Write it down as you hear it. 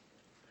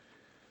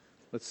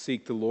Let's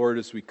seek the Lord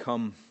as we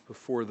come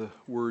before the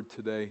Word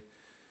today.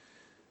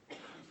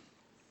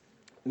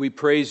 We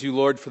praise you,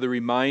 Lord, for the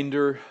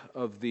reminder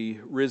of the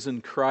risen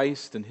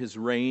Christ and His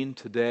reign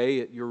today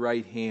at your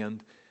right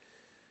hand.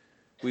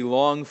 We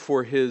long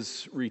for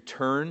His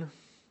return.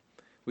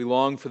 We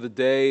long for the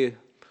day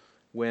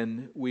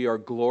when we are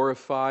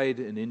glorified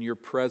and in your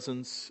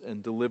presence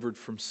and delivered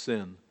from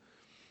sin.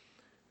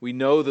 We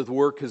know that the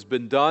work has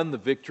been done, the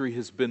victory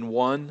has been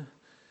won.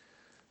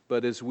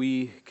 But as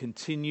we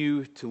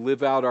continue to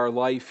live out our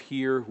life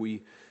here,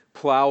 we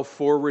plow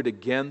forward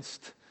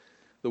against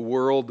the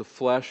world, the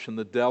flesh, and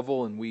the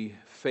devil, and we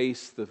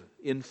face the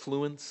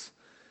influence.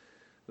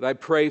 But I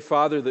pray,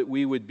 Father, that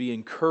we would be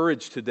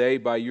encouraged today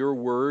by your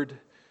word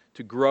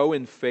to grow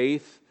in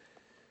faith,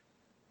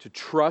 to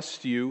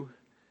trust you,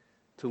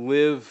 to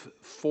live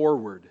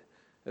forward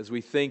as we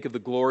think of the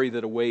glory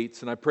that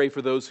awaits. And I pray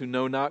for those who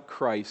know not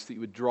Christ, that you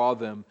would draw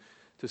them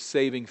to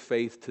saving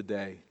faith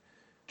today.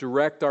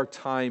 Direct our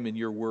time in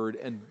your word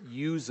and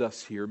use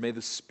us here. May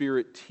the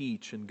Spirit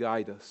teach and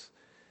guide us.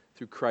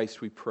 Through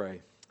Christ we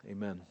pray.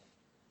 Amen.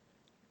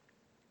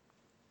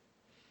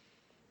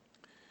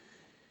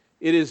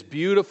 It is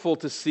beautiful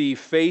to see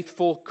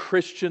faithful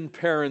Christian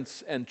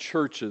parents and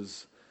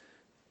churches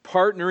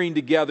partnering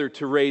together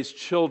to raise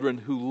children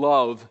who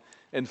love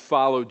and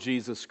follow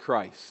Jesus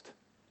Christ.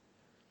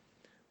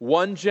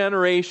 One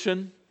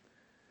generation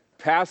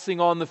passing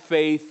on the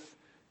faith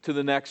to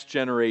the next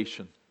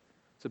generation.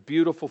 It's a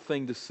beautiful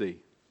thing to see.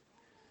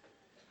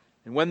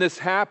 And when this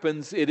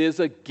happens, it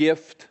is a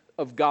gift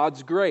of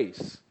God's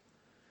grace.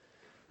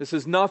 This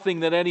is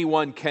nothing that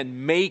anyone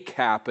can make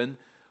happen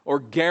or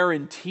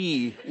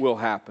guarantee will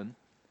happen.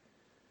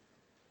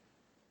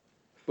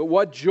 But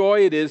what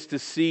joy it is to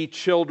see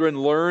children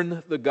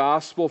learn the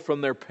gospel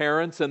from their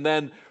parents and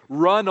then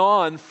run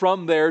on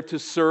from there to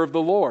serve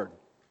the Lord.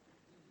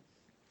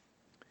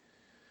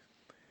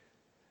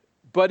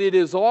 But it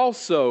is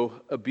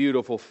also a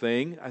beautiful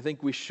thing, I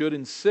think we should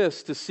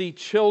insist, to see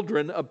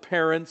children of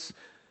parents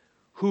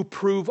who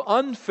prove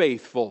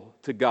unfaithful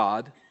to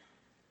God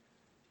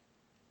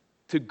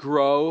to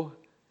grow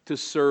to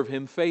serve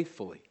Him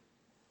faithfully.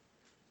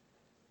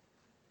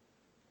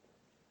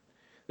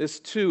 This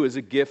too is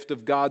a gift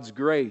of God's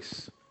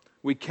grace.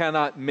 We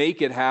cannot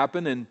make it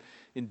happen, and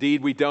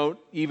indeed we don't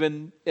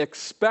even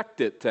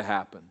expect it to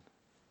happen.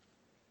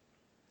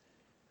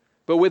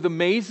 But with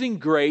amazing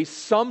grace,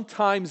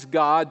 sometimes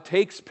God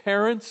takes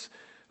parents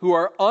who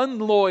are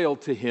unloyal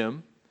to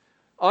Him,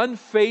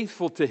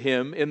 unfaithful to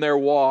Him in their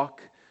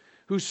walk,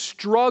 who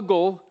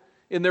struggle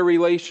in their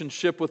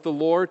relationship with the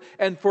Lord,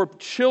 and for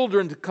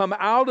children to come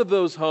out of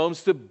those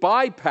homes to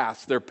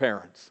bypass their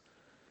parents.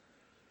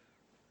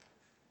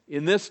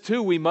 In this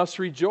too, we must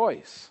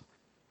rejoice.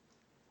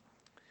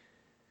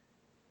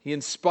 He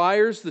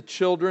inspires the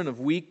children of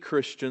weak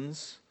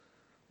Christians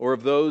or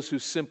of those who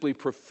simply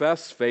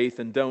profess faith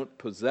and don't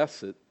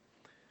possess it,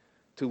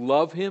 to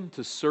love Him,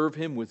 to serve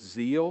Him with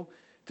zeal,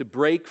 to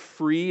break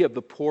free of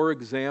the poor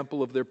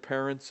example of their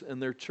parents and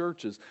their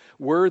churches.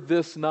 Were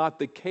this not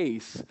the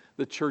case,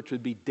 the church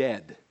would be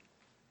dead.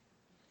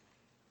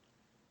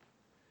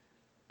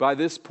 By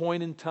this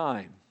point in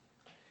time,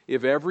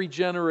 if every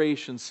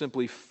generation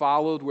simply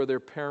followed where their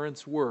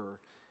parents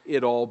were,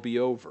 it'd all be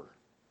over.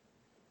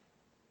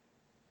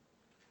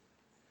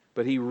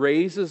 But He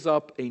raises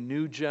up a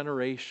new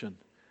generation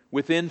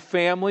within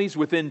families,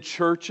 within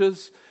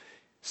churches,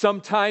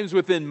 sometimes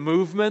within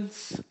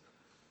movements,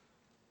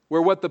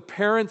 where what the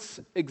parents'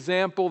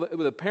 example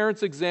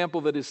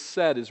that is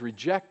set is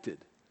rejected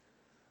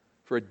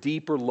for a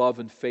deeper love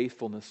and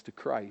faithfulness to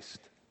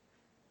Christ.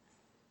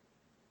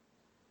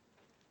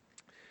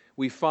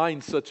 We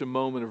find such a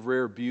moment of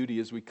rare beauty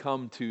as we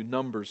come to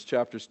Numbers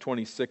chapters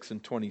 26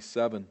 and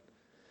 27.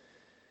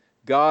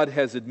 God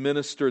has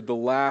administered the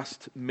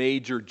last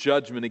major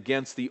judgment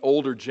against the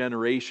older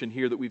generation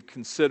here that we've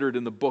considered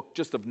in the book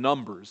just of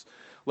Numbers,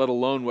 let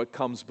alone what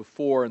comes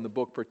before in the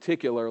book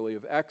particularly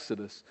of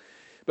Exodus.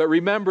 But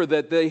remember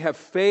that they have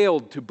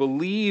failed to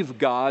believe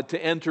God to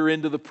enter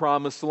into the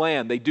promised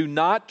land. They do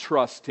not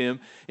trust Him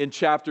in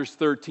chapters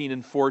 13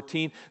 and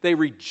 14. They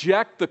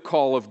reject the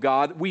call of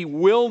God. We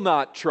will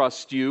not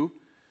trust you.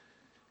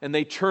 And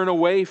they turn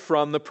away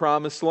from the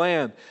promised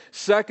land.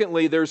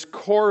 Secondly, there's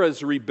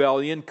Korah's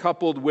rebellion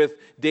coupled with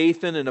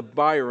Dathan and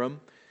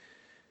Abiram.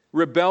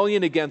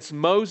 Rebellion against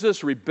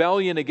Moses,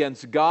 rebellion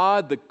against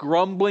God, the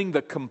grumbling,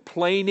 the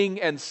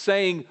complaining, and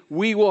saying,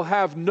 we will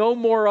have no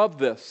more of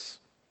this.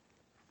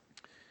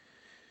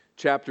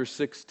 Chapter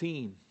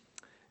 16.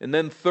 And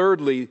then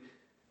thirdly,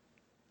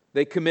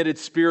 they committed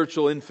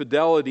spiritual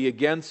infidelity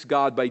against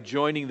God by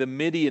joining the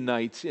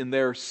Midianites in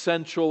their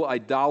sensual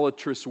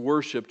idolatrous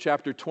worship.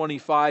 Chapter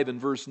 25 and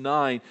verse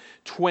 9,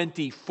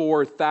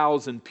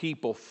 24,000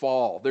 people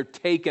fall. They're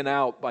taken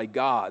out by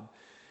God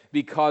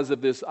because of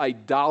this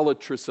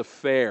idolatrous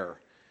affair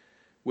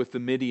with the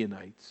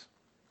Midianites.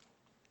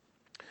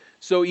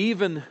 So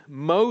even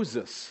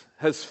Moses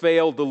has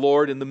failed the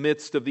Lord in the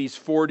midst of these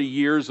 40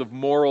 years of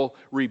moral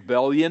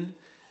rebellion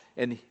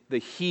and the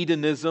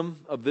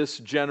hedonism of this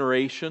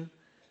generation.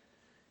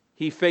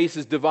 He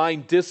faces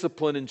divine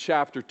discipline in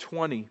chapter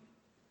 20.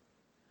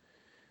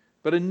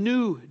 But a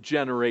new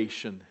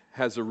generation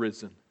has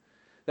arisen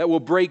that will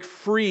break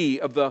free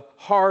of the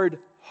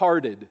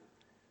hard-hearted,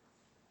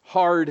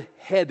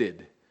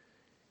 hard-headed,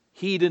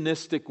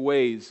 hedonistic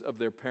ways of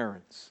their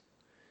parents.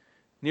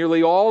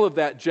 Nearly all of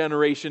that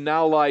generation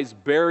now lies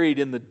buried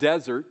in the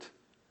desert.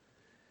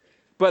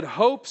 But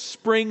hope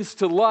springs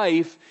to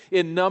life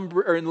in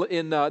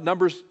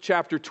Numbers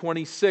chapter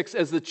 26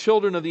 as the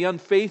children of the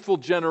unfaithful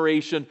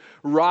generation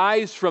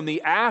rise from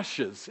the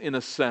ashes, in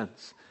a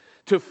sense,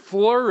 to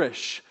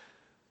flourish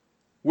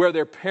where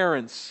their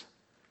parents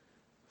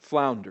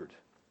floundered.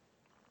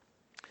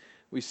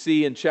 We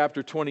see in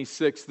chapter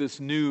 26 this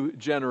new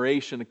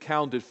generation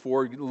accounted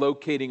for,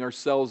 locating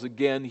ourselves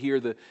again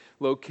here,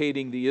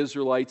 locating the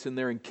Israelites in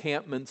their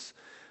encampments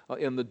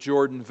in the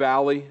Jordan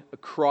Valley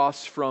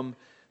across from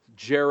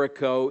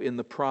Jericho in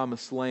the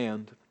Promised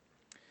Land.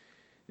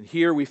 And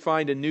here we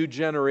find a new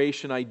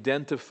generation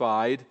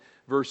identified.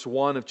 Verse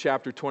 1 of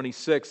chapter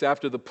 26,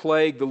 after the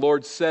plague, the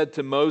Lord said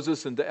to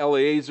Moses and to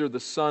Eleazar, the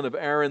son of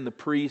Aaron the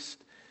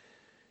priest,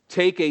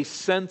 take a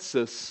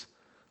census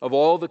of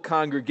all the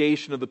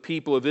congregation of the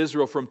people of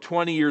Israel from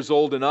 20 years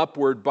old and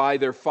upward by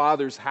their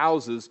fathers'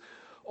 houses,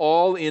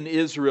 all in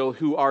Israel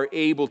who are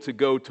able to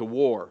go to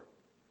war.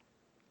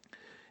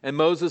 And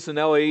Moses and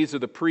Eleazar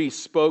the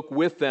priest spoke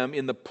with them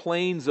in the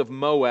plains of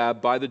Moab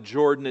by the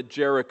Jordan at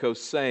Jericho,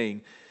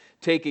 saying,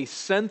 take a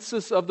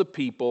census of the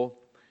people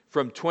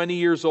from 20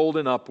 years old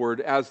and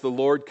upward, as the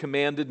Lord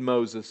commanded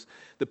Moses.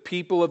 The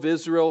people of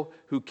Israel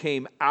who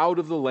came out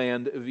of the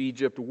land of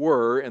Egypt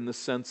were, and the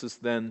census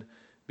then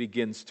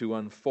begins to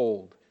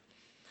unfold.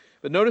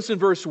 But notice in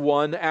verse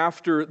 1,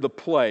 after the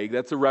plague,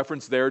 that's a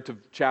reference there to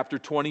chapter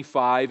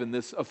 25 and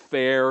this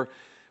affair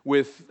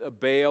with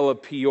Baal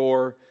of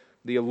Peor,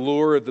 the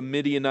allure of the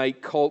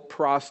Midianite cult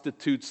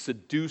prostitutes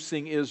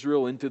seducing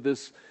Israel into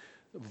this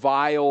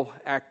vile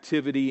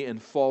activity and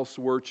false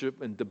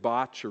worship and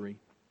debauchery.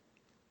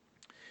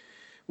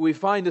 We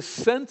find a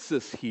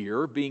census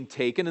here being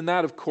taken, and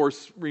that, of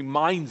course,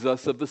 reminds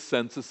us of the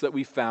census that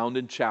we found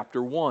in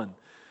chapter 1.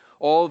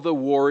 All of the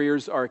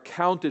warriors are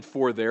accounted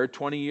for there,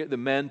 the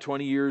men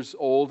 20 years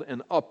old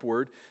and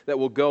upward, that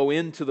will go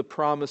into the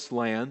Promised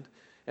Land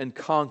and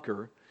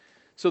conquer.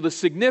 So the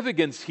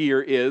significance here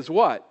is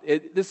what?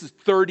 This is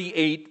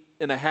 38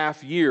 and a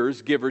half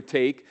years, give or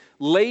take,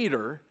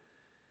 later.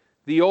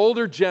 The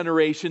older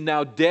generation,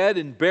 now dead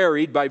and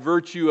buried by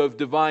virtue of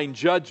divine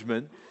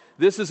judgment,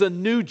 this is a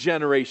new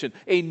generation,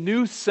 a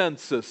new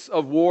census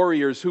of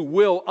warriors who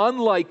will,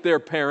 unlike their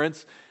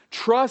parents,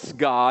 trust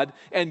God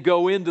and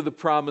go into the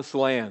Promised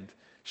Land,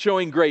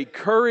 showing great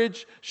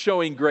courage,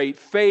 showing great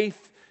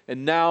faith,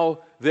 and now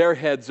their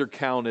heads are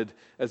counted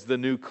as the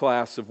new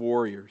class of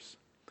warriors.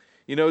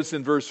 You notice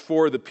in verse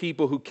 4, the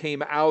people who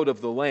came out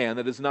of the land,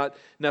 that is not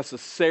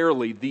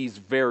necessarily these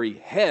very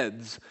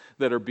heads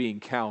that are being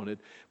counted,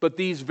 but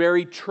these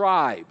very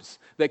tribes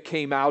that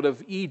came out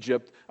of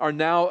Egypt are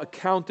now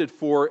accounted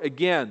for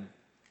again.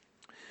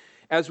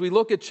 As we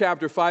look at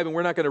chapter 5, and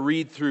we're not going to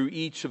read through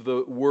each of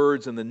the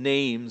words and the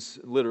names,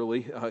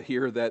 literally,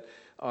 here that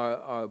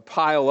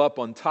pile up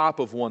on top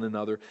of one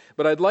another,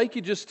 but I'd like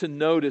you just to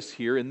notice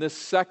here in this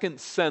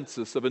second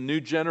census of a new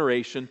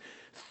generation,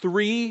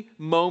 3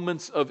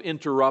 moments of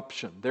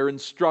interruption. They're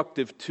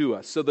instructive to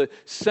us. So the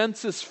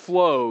census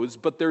flows,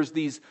 but there's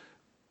these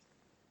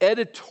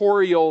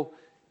editorial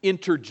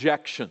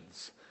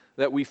interjections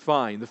that we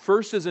find. The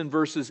first is in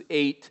verses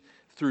 8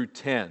 through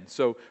 10.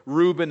 So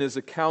Reuben is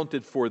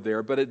accounted for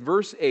there. But at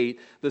verse 8,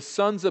 the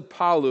sons of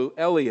Palu,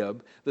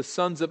 Eliab, the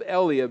sons of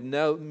Eliab,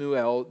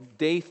 Nemuel,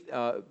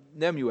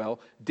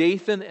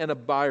 Dathan, and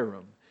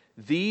Abiram.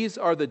 These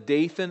are the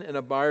Dathan and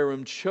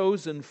Abiram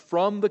chosen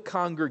from the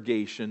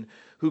congregation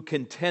who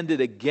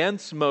contended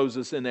against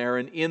Moses and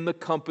Aaron in the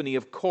company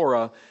of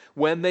Korah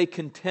when they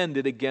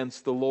contended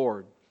against the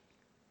Lord.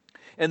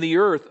 And the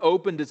earth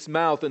opened its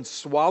mouth and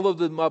swallowed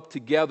them up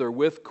together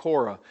with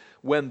Korah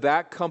when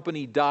that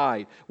company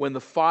died, when the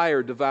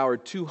fire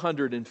devoured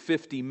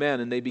 250 men,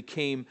 and they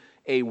became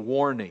a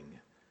warning.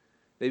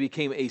 They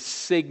became a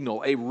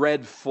signal, a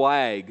red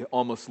flag,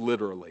 almost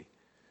literally.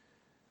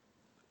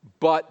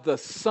 But the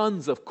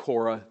sons of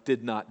Korah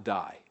did not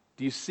die.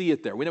 Do you see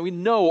it there? We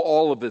know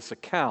all of this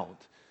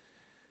account,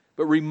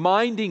 but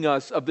reminding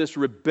us of this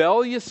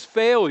rebellious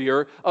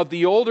failure of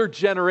the older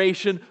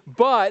generation,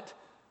 but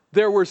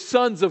there were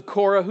sons of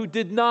Korah who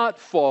did not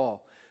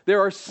fall. There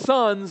are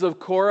sons of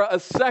Korah, a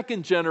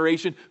second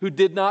generation, who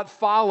did not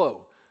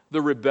follow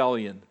the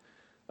rebellion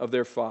of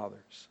their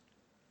fathers.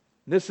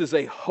 This is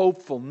a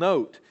hopeful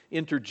note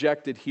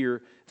interjected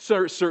here,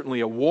 certainly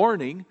a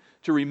warning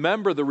to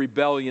remember the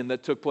rebellion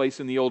that took place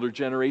in the older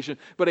generation,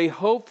 but a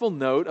hopeful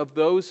note of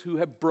those who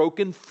have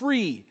broken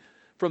free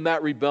from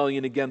that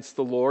rebellion against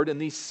the Lord, and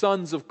these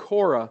sons of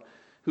Korah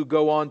who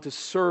go on to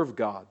serve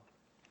God.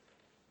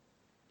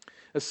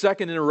 A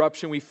second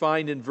interruption we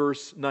find in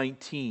verse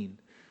 19.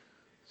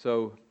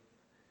 So,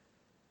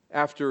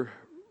 after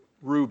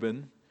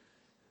Reuben,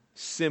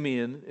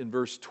 Simeon in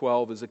verse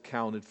 12 is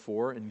accounted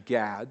for, and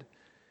Gad.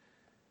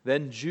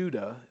 Then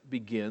Judah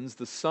begins,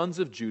 the sons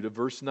of Judah,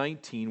 verse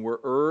 19,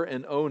 were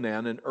and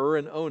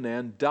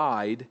Onan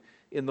died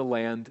in the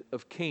land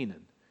of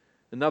Canaan.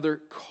 Another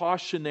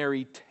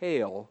cautionary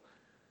tale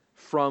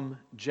from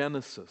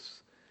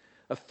Genesis.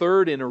 A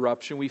third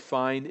interruption we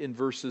find in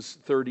verses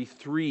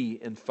 33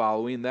 and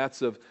following.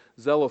 That's of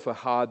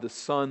Zelophehad, the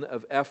son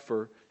of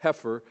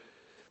Hepher.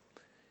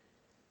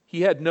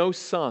 He had no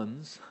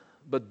sons,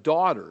 but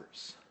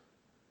daughters.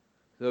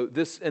 So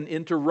this an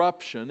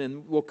interruption,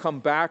 and we'll come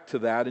back to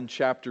that in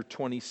chapter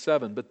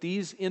 27. But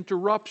these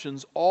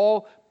interruptions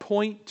all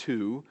point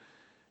to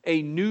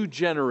a new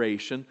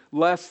generation,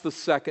 less the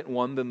second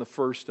one than the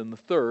first and the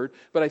third.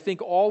 But I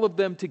think all of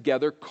them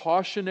together,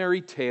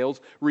 cautionary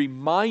tales,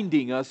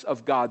 reminding us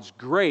of God's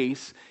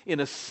grace in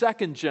a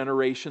second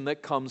generation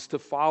that comes to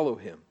follow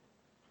Him.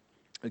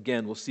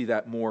 Again, we'll see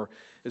that more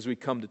as we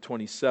come to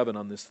 27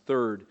 on this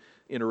third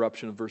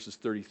interruption of verses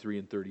 33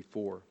 and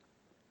 34.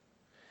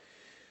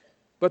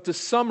 But to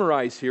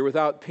summarize here,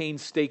 without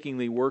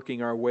painstakingly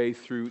working our way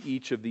through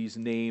each of these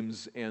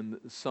names and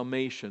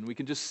summation, we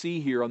can just see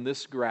here on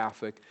this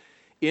graphic,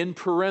 in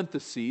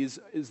parentheses,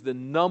 is the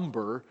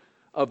number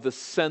of the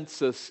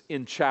census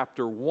in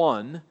chapter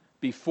 1,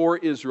 before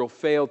Israel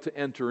failed to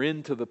enter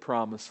into the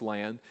promised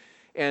land.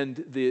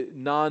 And the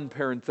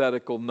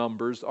non-parenthetical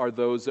numbers are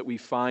those that we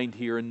find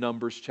here in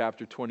Numbers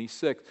chapter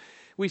 26.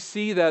 We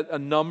see that a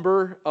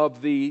number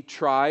of the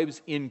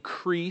tribes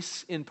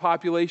increase in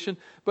population,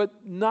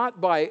 but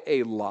not by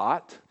a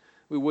lot,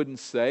 we wouldn't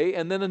say.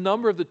 And then a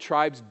number of the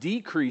tribes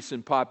decrease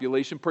in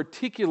population,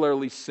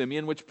 particularly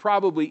Simeon, which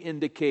probably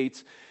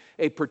indicates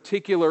a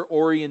particular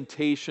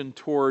orientation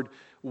toward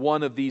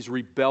one of these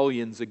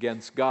rebellions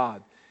against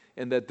God,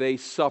 and that they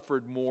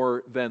suffered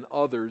more than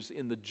others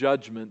in the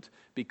judgment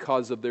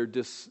because of their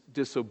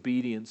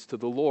disobedience to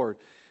the Lord.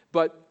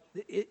 But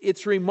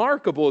it's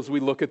remarkable as we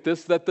look at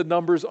this that the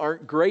numbers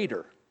aren't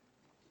greater.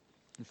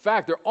 In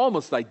fact, they're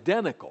almost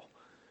identical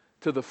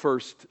to the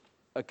first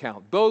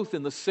account, both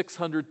in the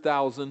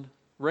 600,000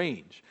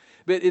 range.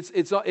 But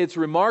it's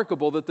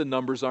remarkable that the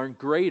numbers aren't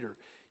greater.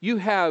 You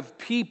have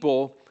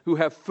people who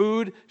have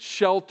food,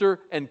 shelter,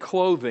 and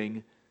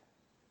clothing,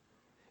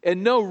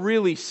 and no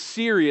really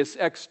serious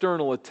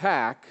external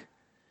attack,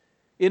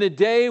 in a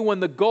day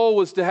when the goal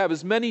was to have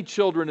as many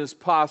children as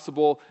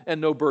possible and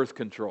no birth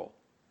control.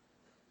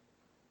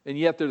 And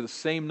yet they're the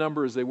same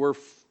number as they were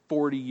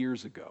 40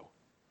 years ago.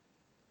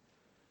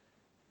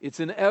 It's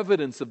an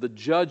evidence of the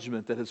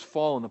judgment that has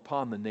fallen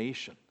upon the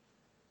nation.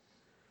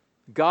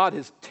 God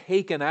has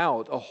taken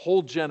out a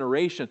whole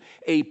generation,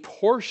 a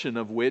portion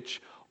of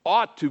which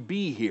ought to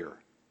be here.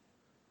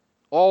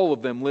 All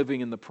of them living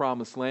in the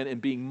promised land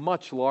and being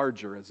much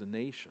larger as a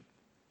nation.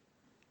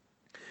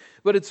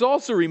 But it's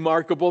also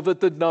remarkable that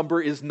the number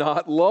is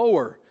not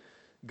lower.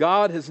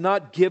 God has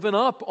not given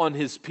up on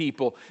His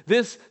people.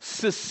 This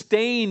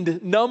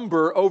sustained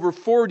number over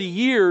 40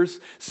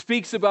 years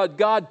speaks about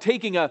God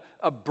taking a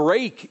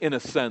break, in a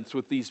sense,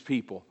 with these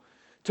people,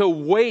 to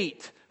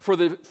wait for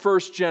the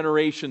first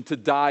generation to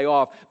die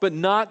off, but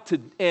not to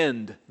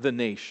end the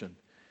nation.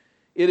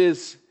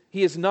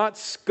 He has not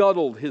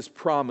scuttled His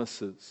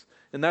promises.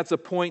 And that's a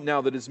point now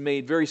that is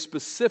made very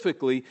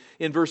specifically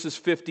in verses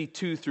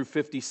 52 through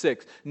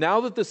 56.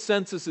 Now that the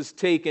census is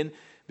taken,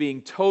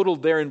 being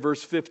totaled there in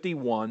verse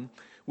 51,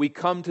 we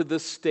come to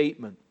this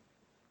statement,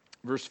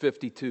 verse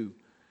 52.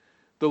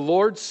 The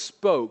Lord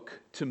spoke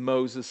to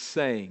Moses,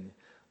 saying,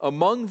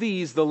 among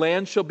these the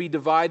land shall be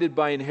divided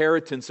by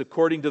inheritance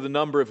according to the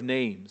number of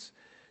names.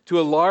 To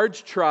a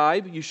large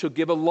tribe you shall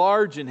give a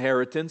large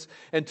inheritance,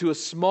 and to a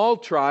small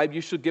tribe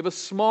you shall give a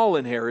small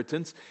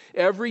inheritance.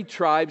 Every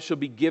tribe shall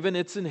be given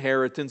its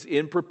inheritance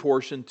in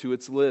proportion to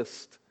its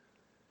list.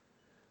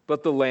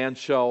 But the land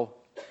shall,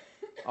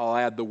 I'll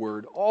add the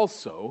word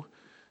also,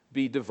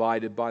 be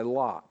divided by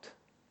lot.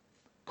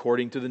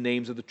 According to the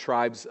names of the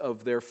tribes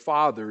of their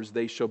fathers,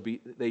 they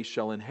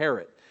shall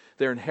inherit.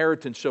 Their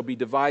inheritance shall be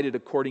divided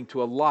according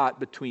to a lot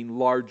between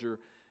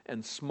larger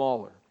and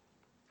smaller.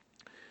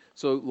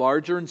 So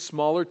larger and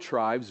smaller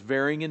tribes,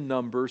 varying in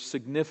number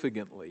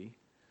significantly.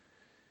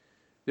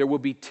 There will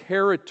be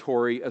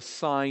territory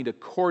assigned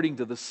according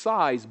to the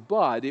size,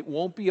 but it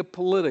won't be a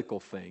political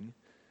thing.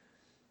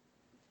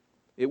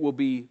 It will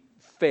be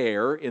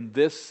fair in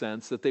this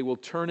sense that they will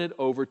turn it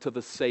over to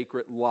the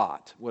sacred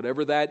lot.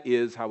 Whatever that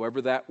is,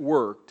 however that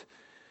worked,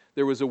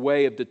 there was a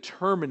way of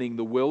determining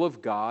the will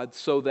of God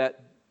so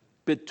that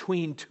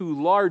between two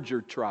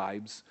larger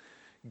tribes,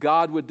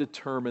 God would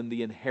determine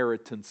the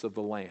inheritance of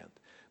the land.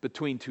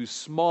 Between two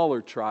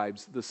smaller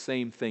tribes, the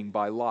same thing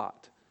by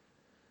lot.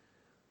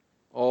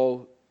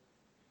 All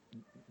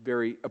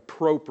very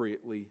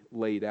appropriately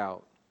laid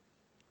out.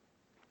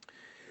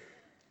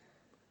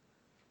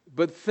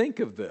 But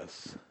think of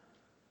this.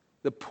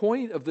 The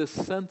point of this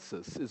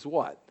census is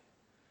what?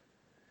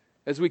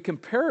 As we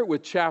compare it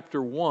with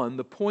chapter 1,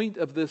 the point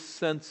of this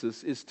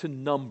census is to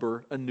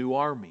number a new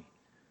army.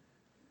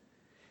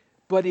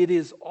 But it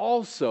is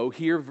also,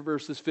 here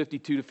verses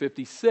 52 to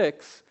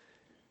 56,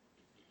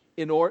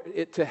 in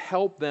order to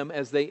help them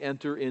as they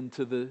enter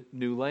into the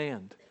new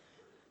land.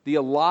 the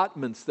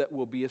allotments that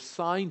will be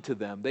assigned to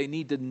them. They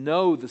need to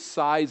know the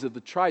size of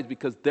the tribes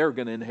because they're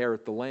going to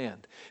inherit the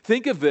land.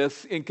 Think of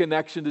this in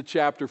connection to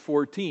chapter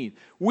 14.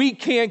 We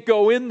can't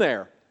go in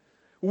there.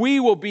 We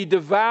will be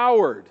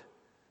devoured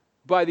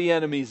by the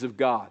enemies of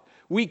God.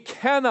 We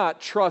cannot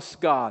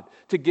trust God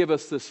to give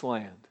us this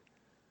land.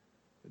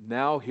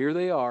 Now here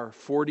they are,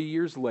 40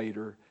 years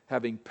later,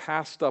 having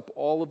passed up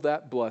all of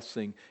that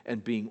blessing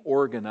and being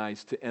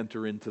organized to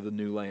enter into the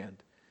new land.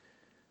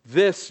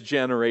 This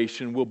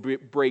generation will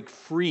break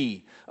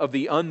free of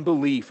the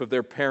unbelief of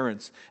their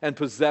parents and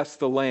possess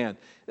the land.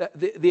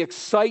 The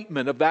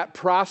excitement of that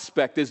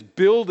prospect is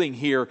building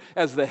here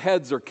as the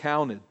heads are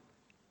counted.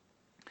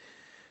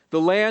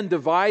 The land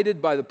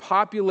divided by the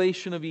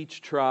population of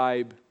each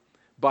tribe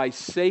by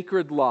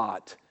sacred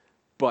lot,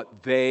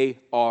 but they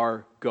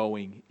are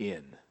going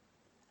in.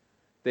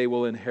 They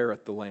will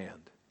inherit the land.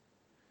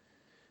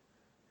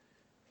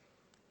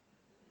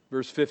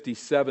 Verse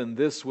 57,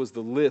 this was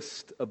the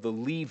list of the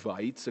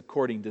Levites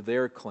according to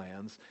their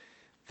clans.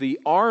 The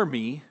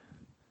army,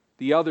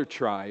 the other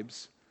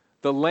tribes.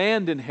 The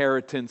land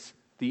inheritance,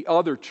 the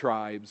other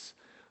tribes.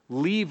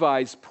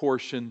 Levi's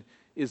portion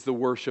is the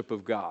worship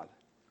of God.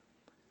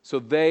 So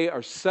they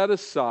are set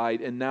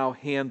aside and now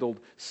handled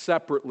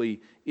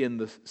separately in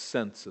the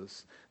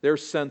census. Their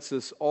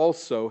census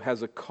also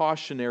has a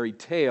cautionary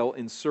tale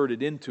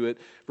inserted into it,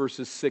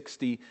 verses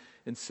 60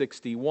 and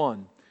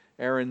 61.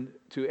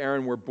 To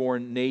Aaron were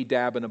born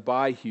Nadab and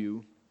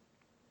Abihu,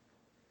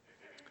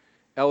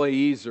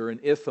 Eleazar and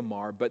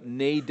Ithamar, but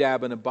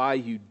Nadab and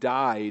Abihu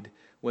died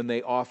when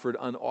they offered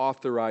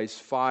unauthorized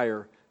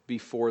fire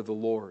before the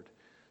Lord.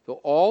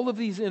 So all of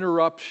these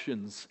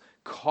interruptions,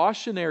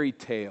 cautionary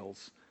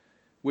tales,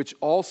 which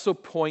also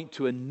point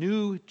to a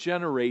new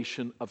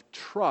generation of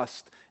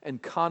trust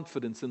and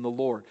confidence in the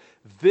Lord.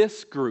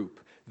 This group,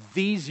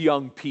 these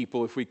young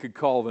people, if we could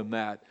call them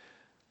that,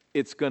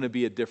 it's going to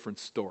be a different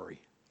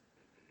story.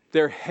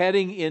 They're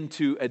heading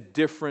into a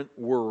different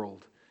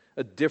world,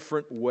 a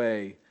different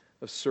way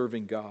of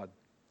serving God.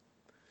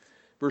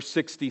 Verse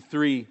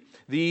 63,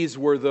 these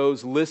were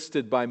those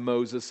listed by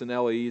Moses and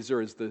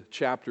Eleazar as the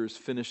chapter is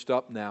finished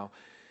up now.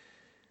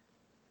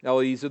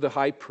 Eleazar the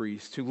high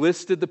priest, who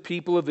listed the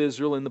people of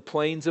Israel in the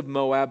plains of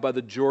Moab by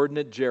the Jordan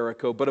at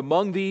Jericho. But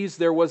among these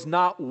there was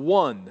not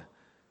one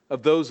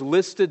of those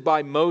listed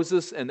by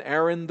Moses and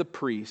Aaron the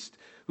priest,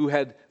 who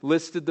had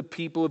listed the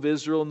people of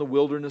Israel in the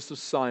wilderness of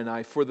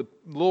Sinai. For the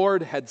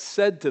Lord had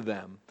said to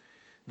them,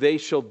 they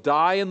shall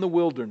die in the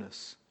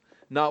wilderness.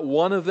 Not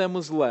one of them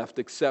was left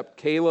except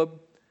Caleb,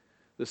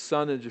 the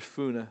son of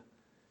Jephunneh,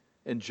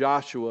 and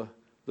Joshua,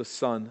 the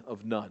son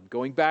of Nun.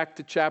 Going back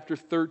to chapter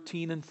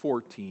 13 and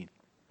 14,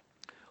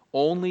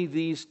 only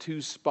these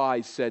two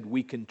spies said,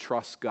 we can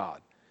trust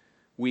God.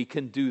 We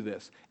can do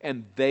this.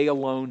 And they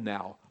alone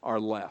now are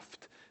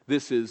left.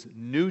 This is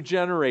new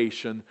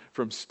generation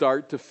from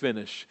start to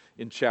finish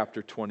in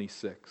chapter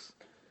 26.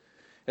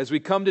 As we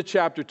come to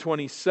chapter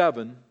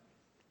 27,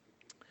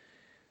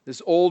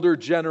 this older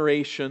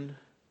generation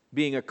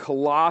being a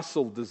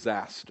colossal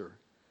disaster.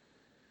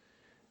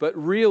 But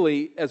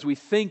really, as we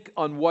think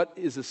on what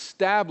is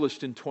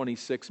established in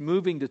 26,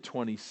 moving to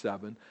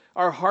 27,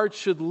 our hearts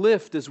should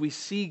lift as we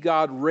see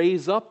God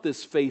raise up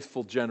this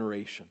faithful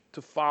generation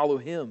to follow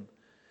Him.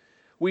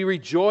 We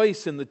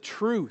rejoice in the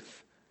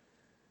truth.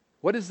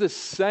 What is this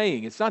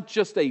saying? It's not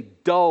just a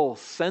dull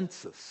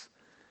census.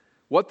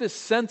 What this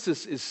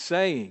census is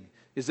saying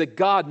is that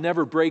God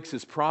never breaks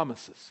His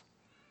promises.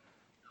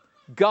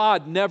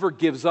 God never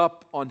gives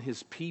up on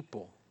His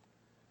people.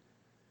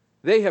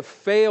 They have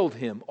failed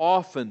Him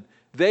often.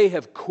 They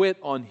have quit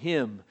on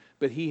Him,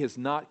 but He has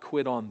not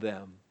quit on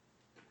them.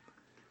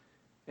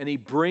 And He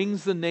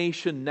brings the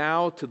nation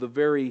now to the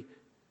very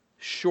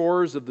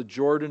shores of the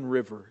Jordan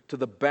River, to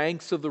the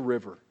banks of the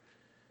river,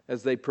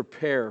 as they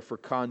prepare for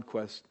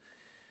conquest.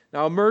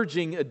 Now,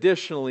 emerging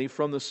additionally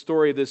from the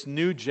story of this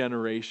new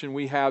generation,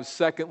 we have,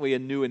 secondly, a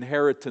new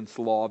inheritance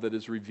law that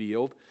is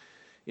revealed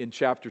in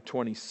chapter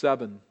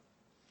 27.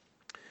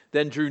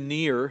 Then drew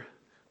near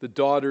the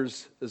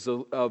daughters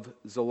of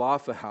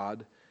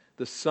Zelophehad,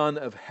 the son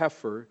of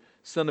Hepher,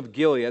 son of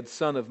Gilead,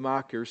 son of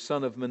Machir,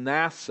 son of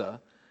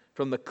Manasseh,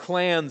 from the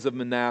clans of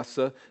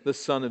Manasseh, the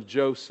son of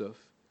Joseph.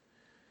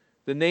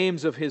 The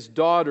names of his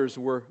daughters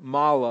were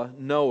Mahlah,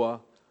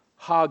 Noah,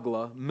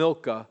 Hoglah,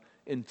 Milcah,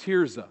 and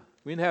Tirzah.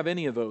 We didn't have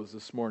any of those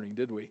this morning,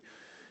 did we,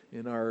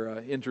 in our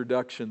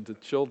introduction to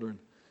children?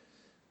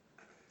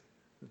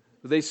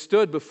 They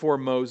stood before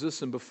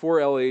Moses and before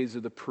Eleazar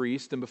the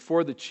priest and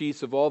before the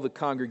chiefs of all the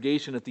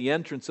congregation at the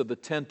entrance of the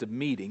tent of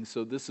meeting.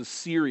 So this is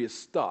serious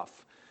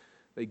stuff.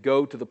 They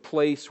go to the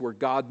place where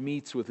God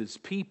meets with His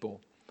people.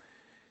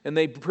 And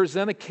they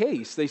present a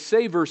case. They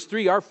say, verse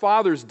 3, our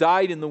fathers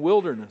died in the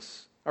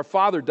wilderness. Our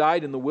father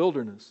died in the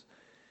wilderness.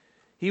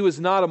 He was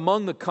not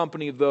among the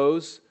company of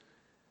those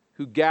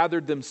who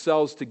gathered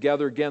themselves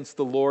together against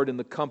the Lord in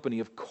the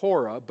company of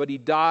Korah, but he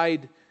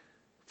died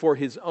for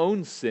his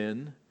own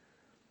sin,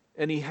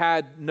 and he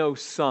had no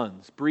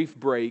sons. Brief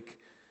break.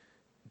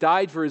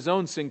 died for his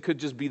own sin could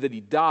just be that he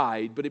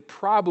died, but it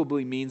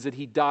probably means that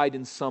he died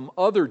in some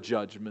other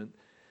judgment.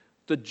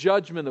 The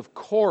judgment of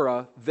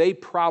Korah, they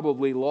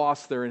probably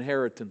lost their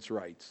inheritance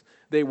rights.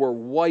 They were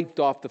wiped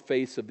off the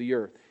face of the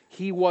earth.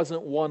 He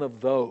wasn't one of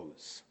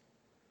those,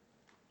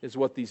 is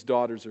what these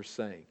daughters are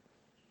saying.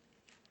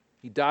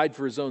 He died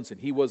for his own sin.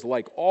 He was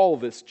like all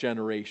this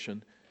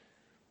generation,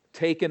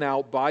 taken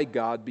out by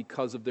God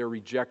because of their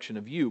rejection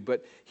of you,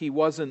 but he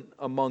wasn't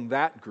among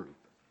that group.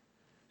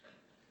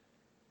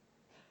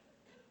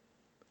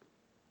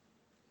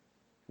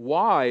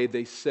 Why,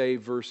 they say,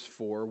 verse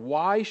 4,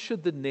 why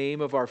should the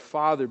name of our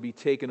father be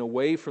taken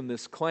away from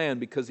this clan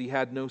because he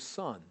had no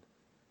son?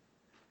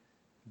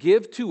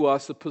 Give to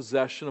us a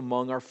possession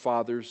among our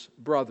father's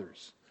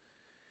brothers.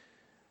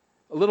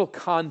 A little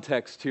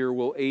context here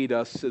will aid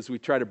us as we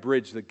try to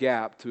bridge the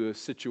gap to a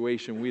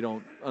situation we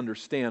don't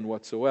understand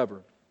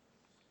whatsoever.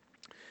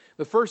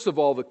 But first of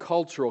all, the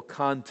cultural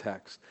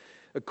context.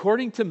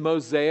 According to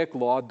Mosaic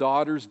law,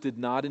 daughters did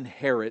not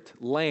inherit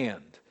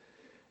land.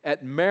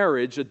 At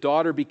marriage, a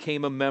daughter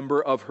became a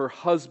member of her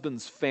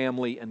husband's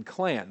family and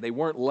clan. They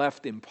weren't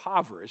left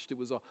impoverished. It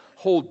was a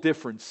whole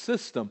different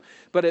system.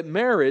 But at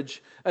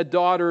marriage, a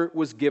daughter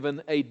was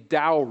given a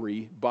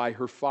dowry by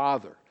her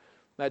father.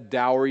 That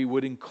dowry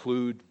would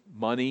include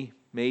money,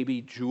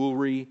 maybe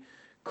jewelry,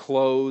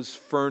 clothes,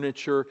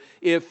 furniture.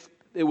 If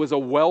it was a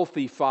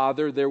wealthy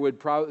father, there would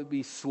probably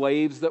be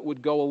slaves that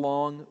would go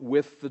along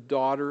with the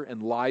daughter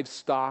and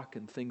livestock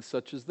and things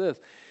such as this.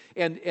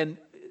 And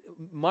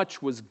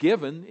much was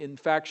given. In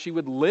fact, she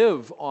would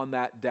live on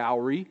that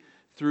dowry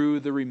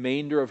through the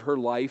remainder of her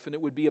life, and it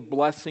would be a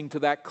blessing to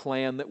that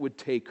clan that would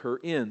take her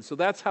in. So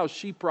that's how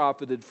she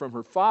profited from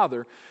her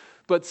father,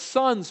 but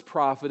sons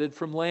profited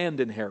from land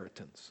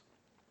inheritance.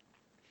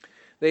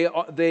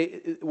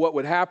 What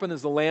would happen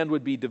is the land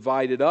would be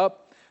divided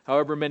up.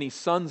 However many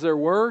sons there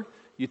were,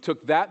 you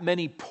took that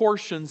many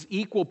portions,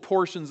 equal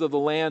portions of the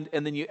land,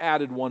 and then you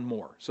added one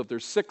more. So if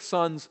there's 6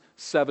 sons,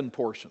 7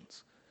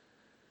 portions.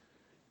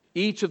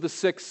 Each of the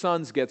 6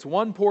 sons gets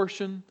 1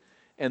 portion,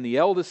 and the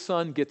eldest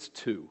son gets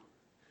 2.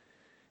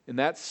 And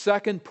that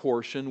second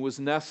portion was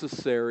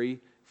necessary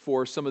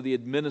for some of the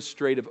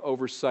administrative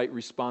oversight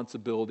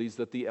responsibilities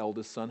that the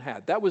eldest son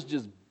had. That was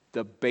just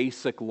the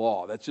basic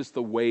law. That's just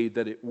the way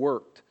that it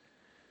worked.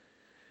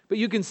 But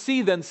you can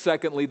see then,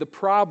 secondly, the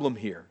problem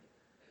here.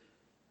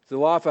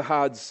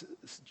 Zelophehad's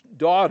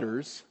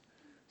daughters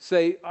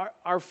say,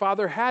 our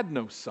father had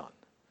no son.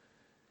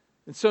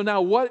 And so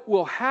now what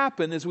will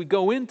happen as we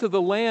go into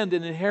the land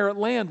and inherit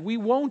land? We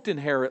won't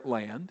inherit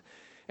land.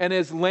 And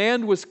as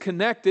land was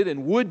connected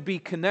and would be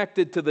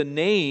connected to the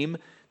name,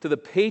 to the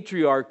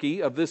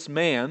patriarchy of this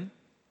man,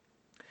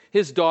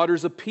 his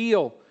daughters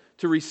appeal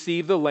to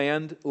receive the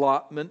land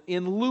allotment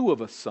in lieu of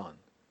a son,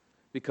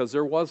 because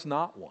there was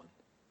not one.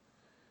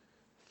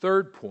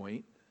 Third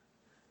point,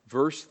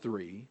 verse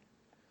 3,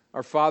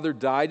 our father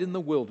died in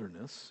the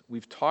wilderness.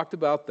 We've talked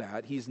about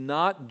that. He's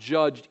not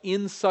judged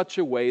in such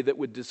a way that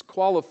would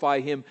disqualify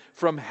him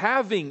from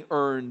having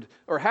earned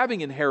or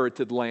having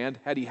inherited land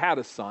had he had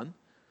a son,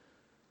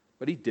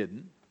 but he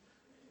didn't.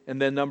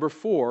 And then number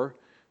 4,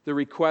 the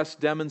request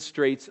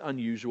demonstrates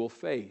unusual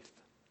faith.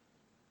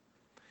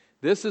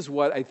 This is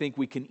what I think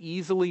we can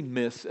easily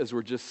miss as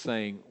we're just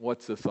saying,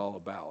 what's this all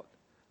about?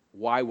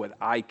 Why would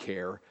I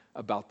care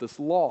about this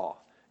law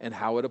and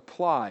how it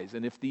applies?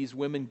 And if these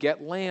women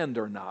get land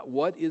or not?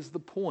 What is the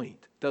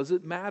point? Does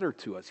it matter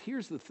to us?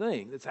 Here's the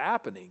thing that's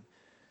happening.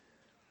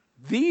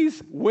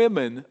 These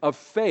women of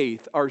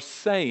faith are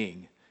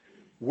saying,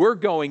 we're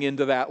going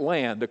into that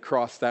land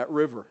across that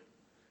river.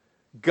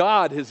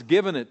 God has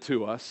given it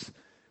to us.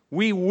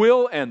 We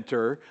will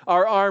enter,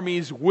 our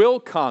armies will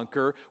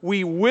conquer,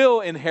 we will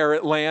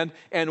inherit land,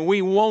 and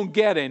we won't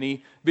get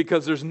any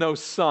because there's no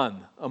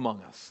son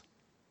among us.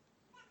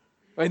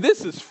 I mean,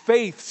 this is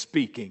faith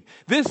speaking.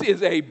 This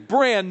is a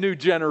brand new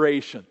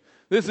generation.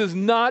 This is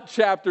not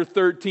chapter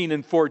 13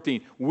 and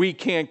 14. We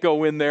can't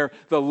go in there.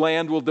 The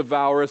land will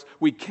devour us.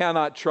 We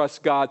cannot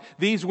trust God.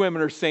 These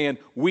women are saying,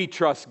 we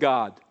trust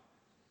God,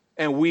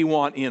 and we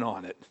want in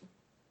on it.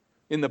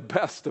 In the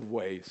best of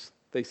ways,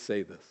 they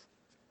say this.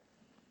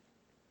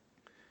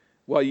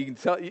 Well, you can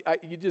tell,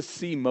 you just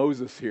see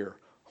Moses here.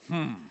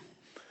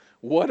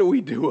 What do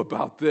we do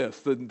about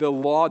this? The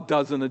law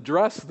doesn't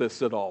address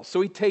this at all.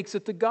 So he takes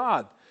it to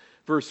God.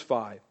 Verse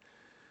 5.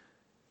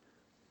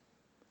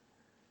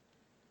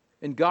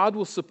 And God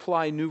will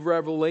supply new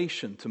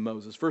revelation to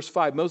Moses. Verse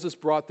 5, Moses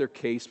brought their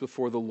case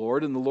before the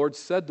Lord, and the Lord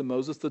said to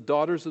Moses, the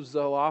daughters of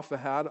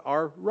Zelophehad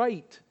are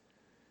right.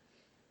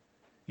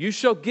 You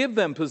shall give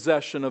them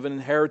possession of an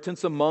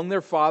inheritance among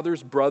their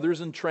father's brothers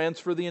and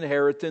transfer the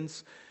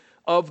inheritance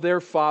of their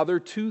father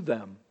to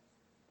them.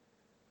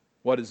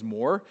 What is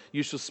more,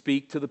 you shall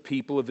speak to the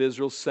people of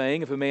Israel,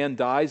 saying, if a man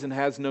dies and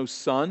has no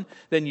son,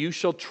 then you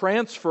shall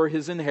transfer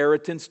his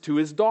inheritance to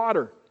his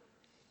daughter.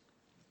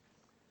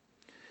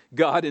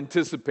 God,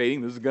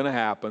 anticipating this is going to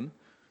happen,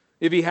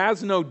 If he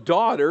has no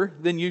daughter,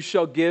 then you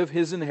shall give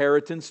his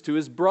inheritance to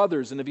his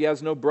brothers. And if he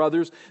has no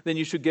brothers, then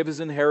you should give his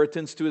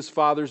inheritance to his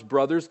father's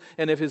brothers.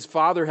 And if his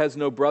father has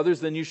no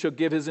brothers, then you shall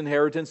give his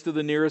inheritance to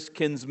the nearest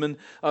kinsman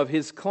of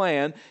his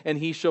clan, and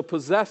he shall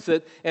possess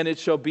it, and it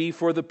shall be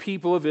for the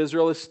people of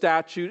Israel a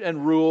statute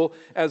and rule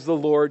as the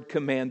Lord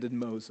commanded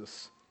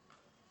Moses.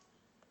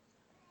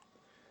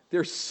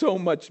 There's so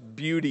much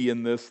beauty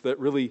in this that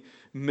really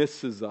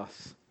misses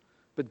us.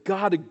 But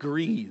God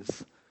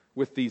agrees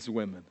with these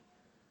women.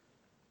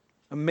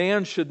 A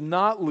man should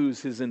not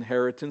lose his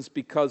inheritance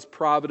because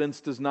providence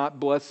does not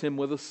bless him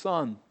with a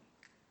son.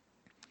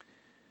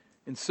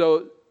 And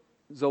so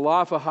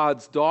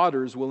Zelophehad's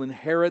daughters will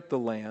inherit the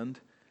land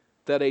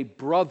that a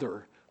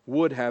brother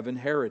would have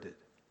inherited.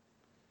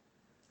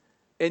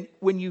 And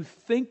when you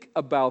think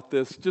about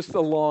this just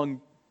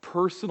along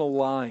personal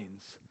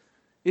lines,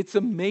 it's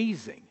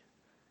amazing.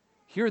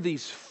 Here are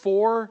these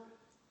 4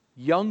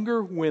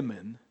 younger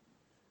women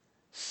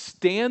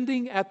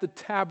standing at the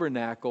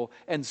tabernacle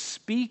and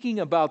speaking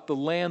about the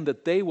land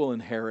that they will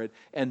inherit,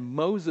 and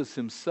Moses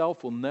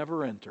himself will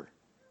never enter.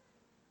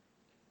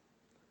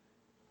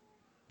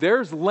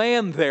 There's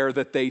land there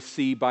that they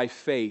see by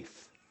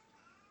faith.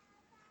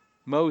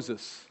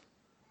 Moses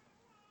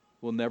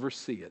will never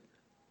see it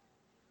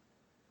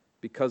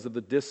because of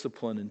the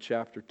discipline in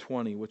chapter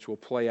 20, which will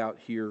play out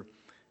here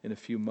in a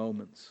few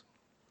moments.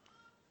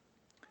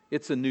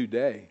 It's a new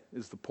day,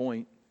 is the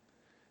point.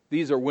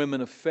 These are women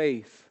of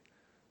faith.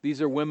 These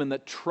are women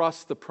that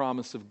trust the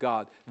promise of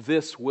God.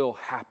 This will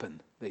happen,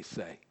 they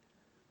say.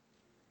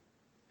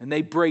 And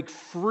they break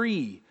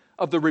free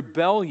of the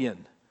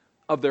rebellion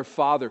of their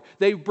father.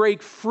 They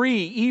break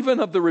free even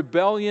of the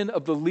rebellion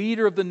of the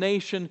leader of the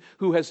nation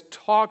who has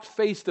talked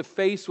face to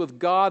face with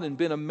God and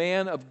been a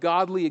man of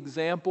godly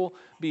example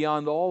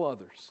beyond all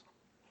others.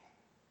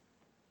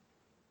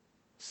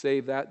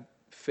 Save that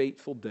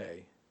fateful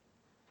day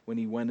when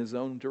he went his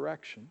own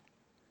direction.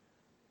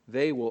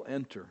 They will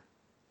enter.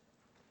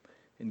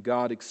 And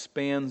God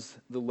expands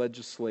the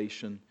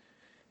legislation.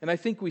 And I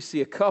think we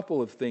see a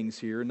couple of things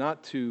here,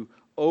 not to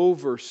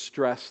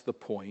overstress the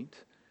point,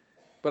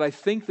 but I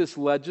think this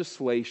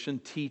legislation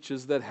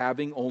teaches that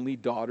having only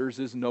daughters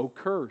is no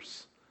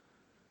curse.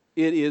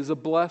 It is a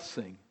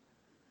blessing.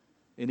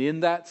 And in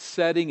that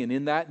setting and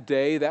in that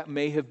day, that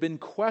may have been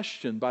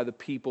questioned by the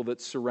people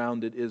that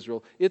surrounded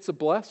Israel. It's a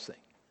blessing.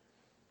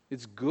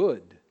 It's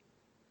good.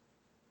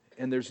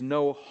 And there's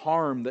no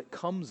harm that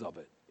comes of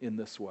it in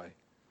this way.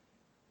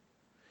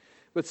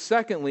 But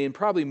secondly, and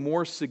probably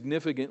more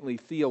significantly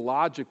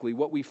theologically,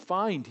 what we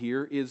find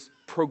here is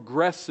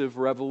progressive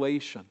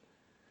revelation.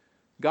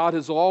 God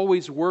has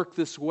always worked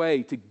this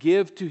way to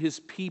give to His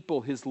people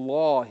His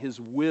law, His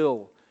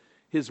will,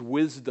 His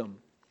wisdom.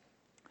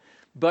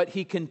 But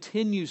He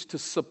continues to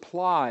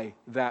supply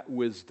that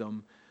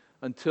wisdom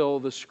until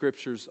the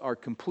Scriptures are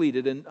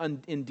completed.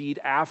 And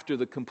indeed, after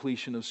the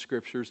completion of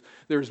Scriptures,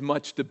 there's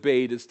much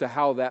debate as to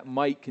how that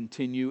might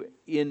continue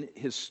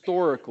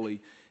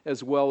historically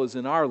as well as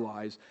in our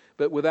lives.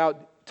 But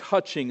without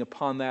touching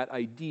upon that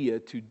idea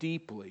too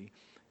deeply,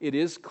 it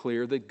is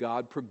clear that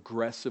God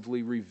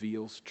progressively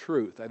reveals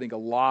truth. I think a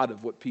lot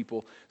of what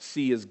people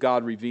see as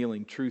God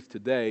revealing truth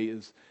today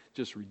is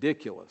just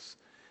ridiculous.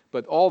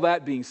 But all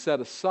that being set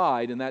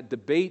aside and that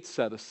debate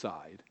set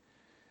aside,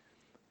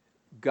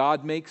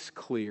 God makes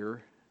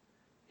clear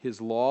His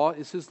law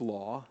is His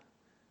law,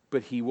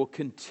 but He will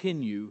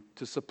continue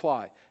to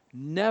supply.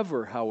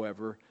 Never,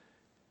 however,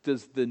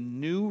 does the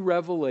new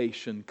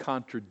revelation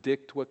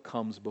contradict what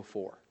comes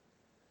before.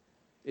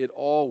 It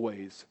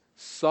always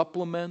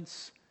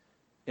supplements,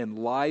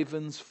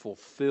 enlivens,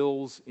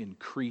 fulfills,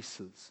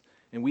 increases.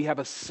 And we have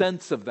a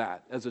sense of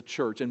that as a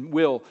church, and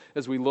will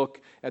as we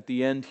look at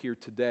the end here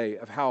today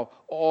of how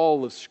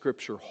all of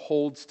Scripture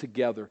holds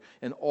together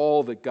and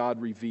all that God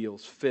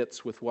reveals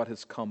fits with what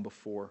has come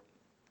before.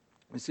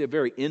 We see a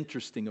very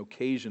interesting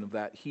occasion of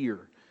that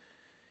here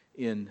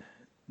in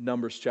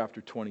Numbers chapter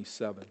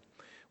 27.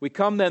 We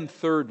come then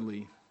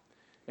thirdly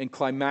and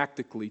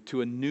climactically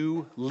to a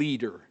new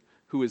leader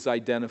who is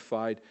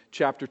identified.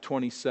 Chapter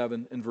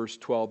 27 and verse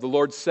 12. The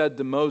Lord said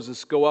to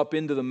Moses, "Go up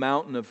into the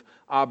mountain of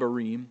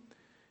Abarim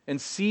and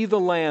see the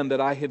land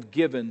that I have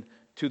given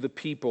to the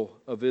people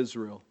of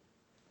Israel.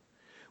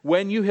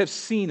 When you have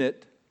seen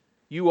it,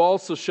 you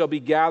also shall be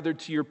gathered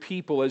to your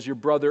people as your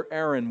brother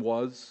Aaron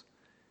was,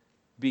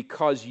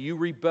 because you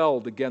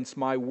rebelled against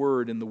my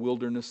word in the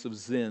wilderness of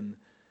Zin,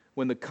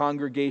 when the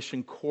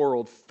congregation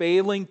quarreled,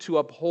 failing to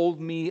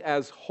uphold me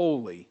as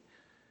holy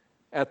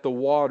at the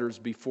waters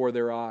before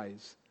their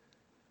eyes.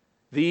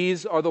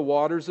 These are the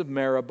waters of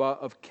Meribah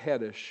of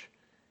Kadesh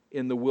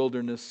in the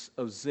wilderness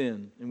of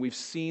Zin." And we've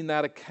seen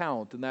that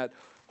account and that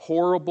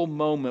horrible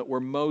moment where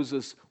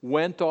Moses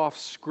went off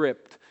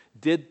script,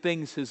 did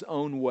things his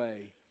own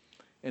way,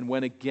 and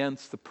went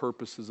against the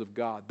purposes of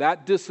God.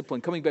 That discipline,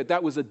 coming back,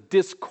 that was a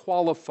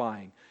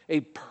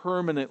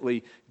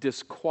permanently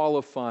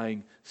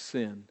disqualifying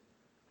sin.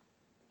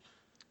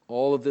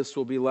 All of this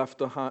will be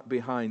left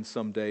behind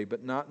someday,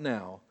 but not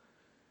now,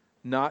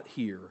 not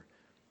here.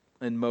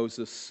 And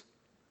Moses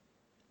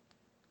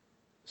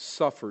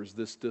suffers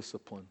this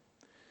discipline.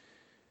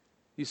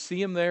 You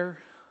see him there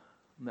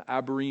in the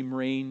Abarim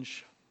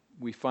range.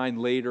 We find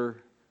later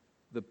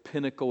the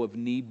pinnacle of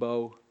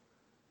Nebo,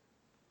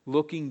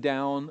 looking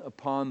down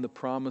upon the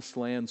promised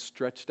land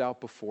stretched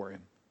out before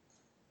him.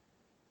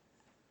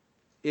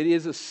 It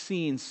is a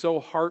scene so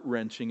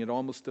heart-wrenching it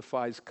almost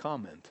defies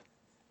comment.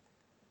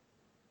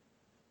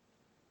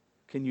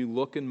 Can you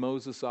look in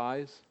Moses'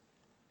 eyes?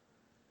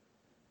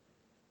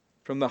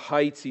 From the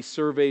heights he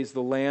surveys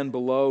the land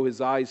below,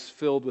 his eyes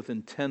filled with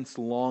intense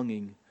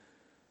longing,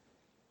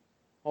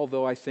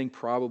 although I think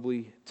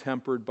probably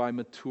tempered by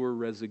mature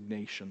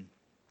resignation.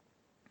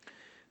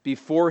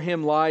 Before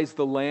him lies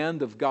the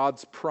land of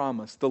God's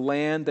promise, the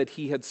land that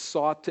he had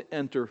sought to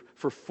enter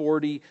for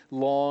 40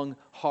 long,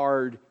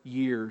 hard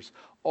years.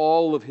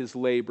 All of his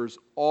labors,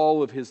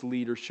 all of his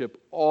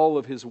leadership, all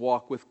of his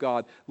walk with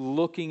God,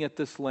 looking at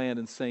this land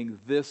and saying,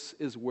 this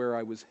is where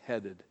I was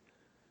headed.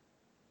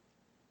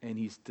 And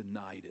he's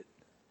denied it.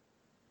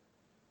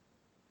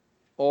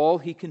 All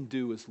he can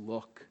do is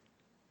look,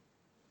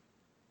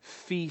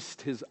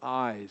 feast his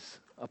eyes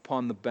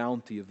upon the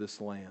bounty of this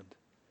land.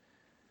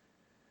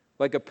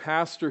 Like a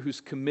pastor who's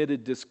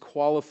committed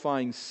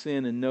disqualifying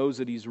sin and knows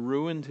that he's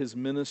ruined his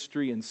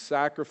ministry and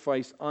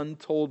sacrificed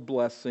untold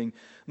blessing,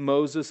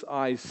 Moses'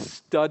 eyes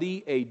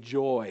study a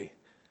joy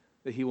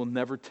that he will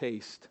never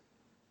taste.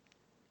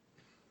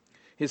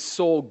 His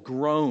soul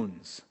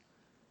groans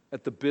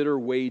at the bitter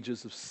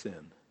wages of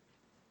sin.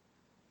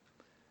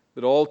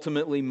 But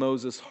ultimately,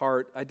 Moses'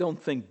 heart, I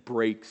don't think,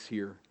 breaks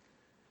here.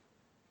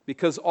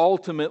 Because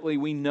ultimately,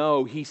 we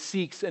know he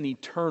seeks an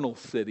eternal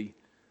city,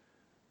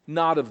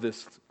 not of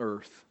this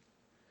earth.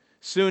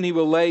 Soon he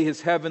will lay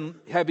his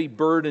heavy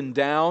burden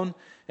down,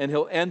 and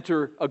he'll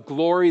enter a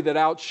glory that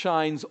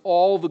outshines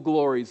all the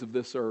glories of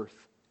this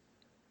earth.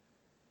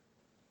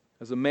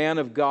 As a man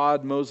of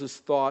God, Moses'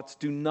 thoughts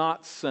do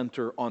not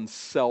center on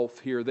self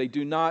here. They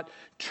do not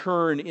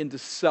turn into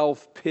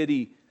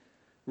self-pity.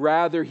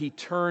 Rather, he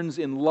turns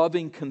in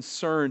loving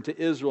concern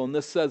to Israel, and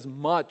this says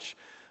much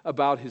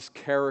about his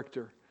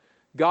character.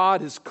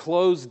 God has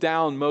closed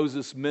down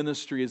Moses'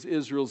 ministry as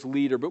Israel's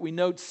leader, but we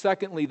note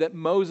secondly that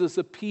Moses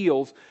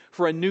appeals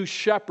for a new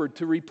shepherd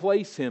to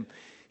replace him.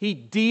 He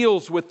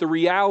deals with the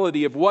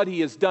reality of what he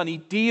has done. He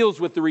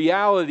deals with the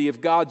reality of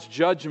God's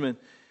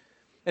judgment.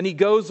 And he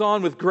goes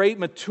on with great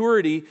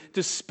maturity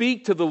to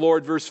speak to the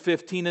Lord, verse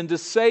 15, and to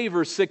say,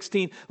 verse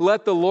 16,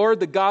 let the Lord,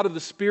 the God of the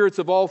spirits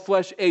of all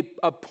flesh,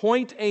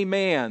 appoint a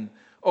man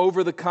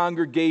over the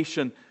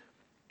congregation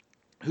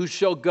who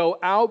shall go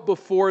out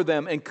before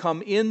them and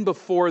come in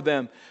before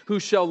them, who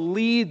shall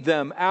lead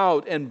them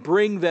out and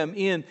bring them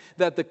in,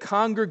 that the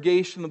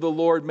congregation of the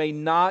Lord may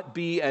not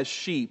be as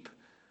sheep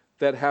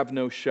that have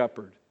no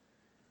shepherd.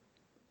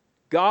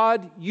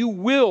 God, you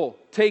will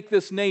take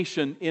this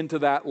nation into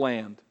that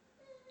land,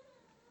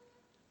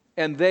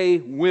 and they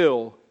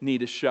will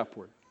need a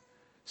shepherd,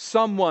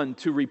 someone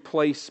to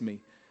replace me.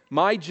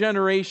 My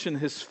generation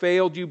has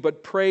failed you,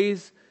 but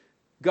praise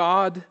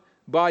God,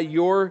 by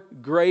your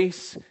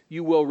grace,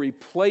 you will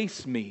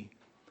replace me,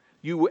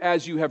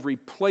 as you have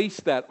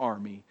replaced that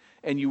army,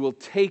 and you will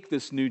take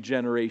this new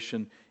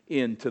generation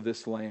into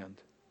this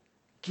land.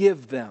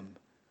 Give them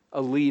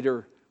a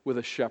leader with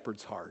a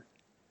shepherd's heart.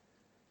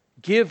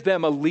 Give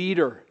them a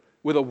leader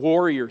with a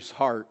warrior's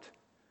heart.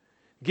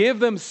 Give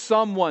them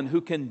someone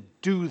who can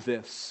do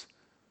this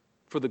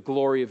for the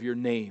glory of your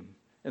name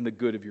and the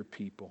good of your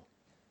people.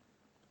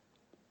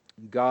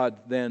 God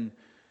then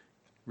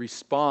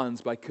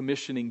responds by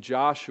commissioning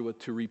Joshua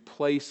to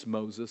replace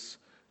Moses,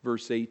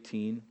 verse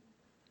 18.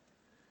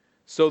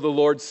 So the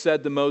Lord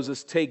said to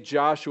Moses, take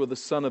Joshua the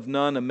son of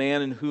Nun, a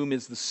man in whom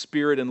is the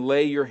Spirit, and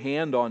lay your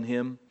hand on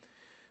him.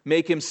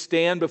 Make him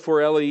stand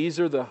before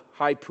Eleazar the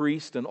high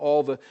priest and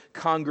all the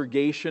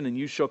congregation, and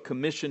you shall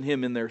commission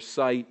him in their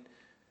sight.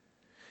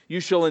 You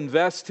shall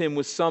invest him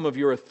with some of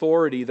your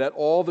authority, that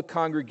all the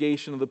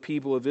congregation of the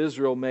people of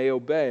Israel may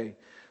obey.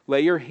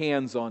 Lay your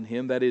hands on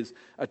him, that is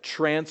a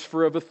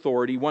transfer of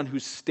authority, one who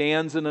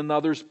stands in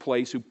another's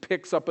place, who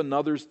picks up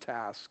another's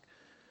task.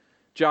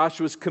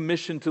 Joshua is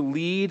commissioned to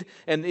lead,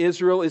 and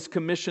Israel is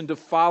commissioned to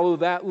follow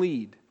that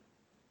lead.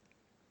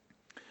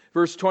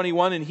 Verse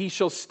 21, and he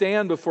shall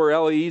stand before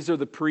Eleazar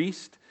the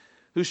priest,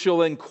 who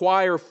shall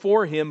inquire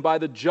for him by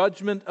the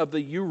judgment of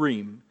the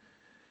Urim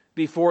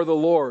before the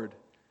Lord.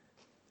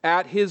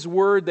 At his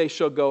word they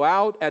shall go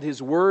out, at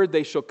his word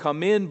they shall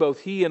come in, both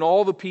he and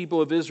all the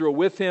people of Israel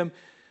with him,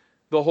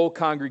 the whole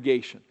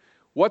congregation.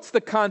 What's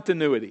the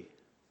continuity?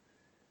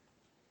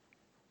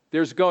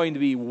 There's going to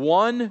be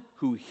one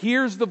who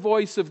hears the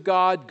voice of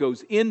God,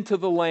 goes into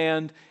the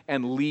land,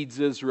 and leads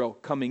Israel,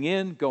 coming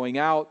in, going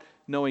out,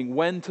 knowing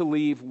when to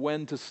leave,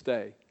 when to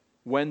stay,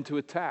 when to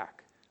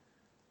attack,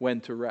 when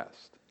to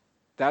rest.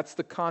 That's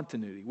the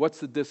continuity. What's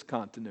the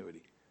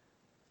discontinuity?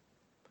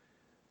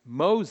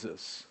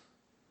 Moses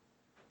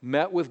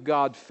met with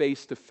God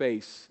face to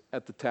face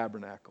at the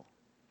tabernacle.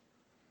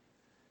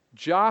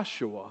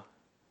 Joshua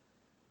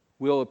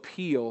will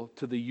appeal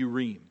to the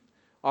Urim.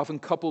 often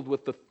coupled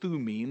with the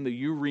Thummim, the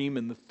Urim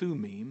and the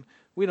Thummim.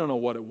 We don't know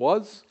what it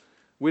was.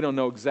 We don't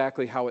know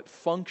exactly how it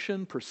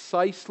functioned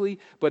precisely,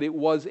 but it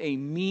was a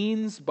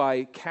means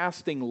by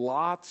casting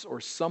lots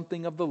or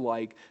something of the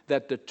like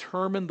that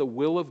determined the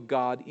will of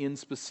God in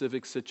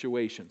specific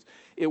situations.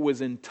 It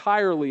was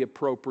entirely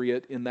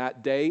appropriate in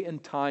that day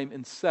and time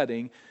and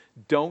setting.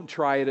 Don't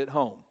try it at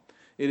home.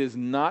 It is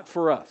not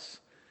for us.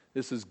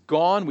 This is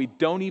gone. We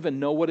don't even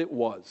know what it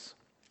was.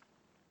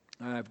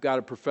 I've got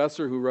a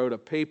professor who wrote a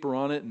paper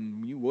on it,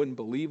 and you wouldn't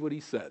believe what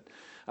he said.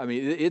 I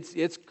mean,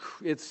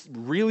 it's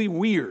really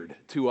weird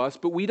to us,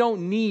 but we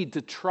don't need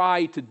to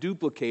try to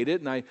duplicate it,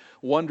 and I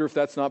wonder if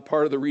that's not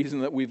part of the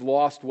reason that we've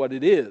lost what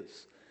it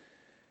is.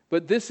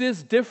 But this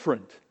is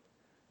different.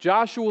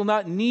 Joshua will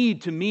not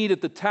need to meet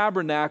at the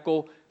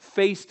tabernacle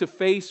face to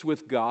face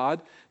with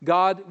God.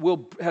 God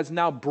has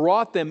now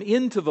brought them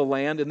into the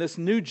land, and this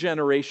new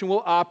generation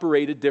will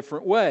operate a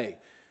different way.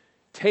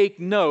 Take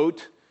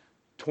note,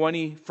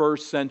 21st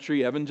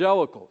century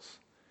evangelicals.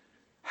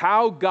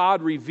 How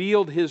God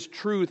revealed His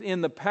truth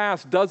in the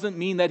past doesn't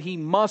mean that He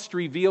must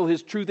reveal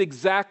His truth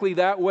exactly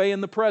that way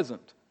in the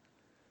present.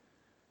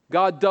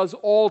 God does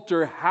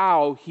alter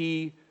how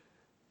He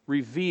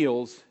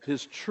reveals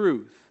His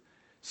truth.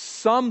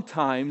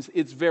 Sometimes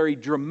it's very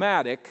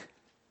dramatic.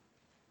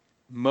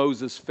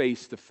 Moses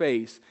face to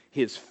face,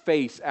 his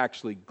face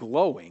actually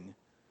glowing.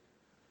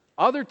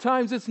 Other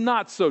times it's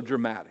not so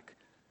dramatic.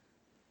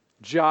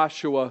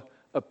 Joshua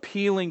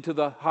appealing to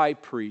the high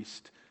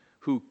priest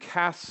who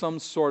casts some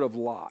sort of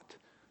lot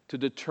to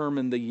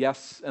determine the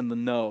yes and the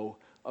no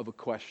of a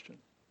question.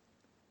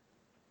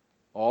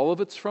 All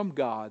of it's from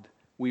God.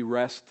 We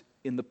rest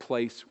in the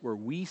place where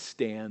we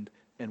stand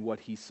and what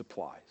He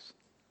supplies.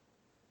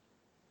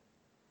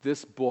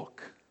 This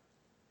book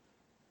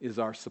is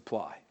our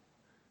supply.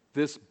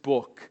 This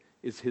book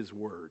is His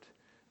Word.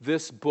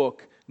 This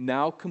book,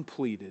 now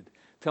completed,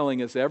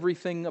 telling us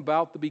everything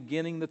about the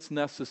beginning that's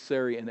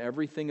necessary and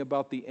everything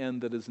about the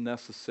end that is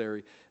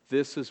necessary.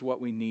 This is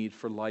what we need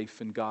for life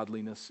and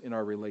godliness in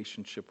our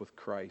relationship with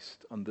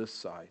Christ on this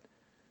side.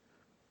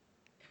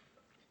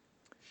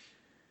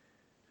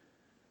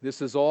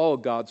 This is all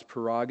God's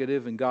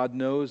prerogative, and God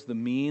knows the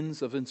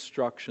means of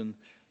instruction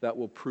that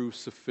will prove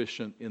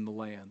sufficient in the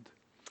land.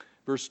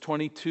 Verse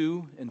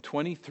 22 and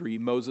 23,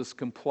 Moses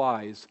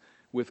complies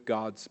with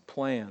God's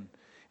plan.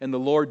 And the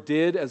Lord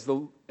did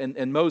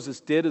and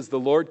Moses did as the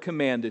Lord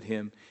commanded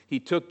him. He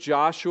took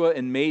Joshua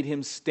and made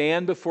him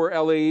stand before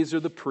Eleazar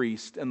the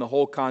priest and the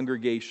whole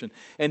congregation.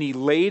 And he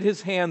laid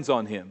his hands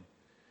on him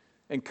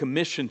and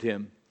commissioned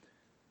him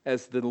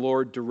as the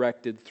Lord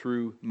directed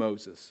through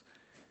Moses.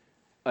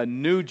 A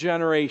new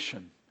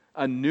generation,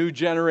 a new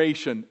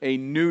generation, a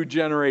new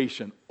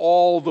generation,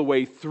 all the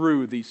way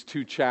through these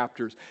two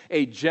chapters.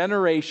 A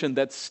generation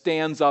that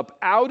stands up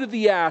out of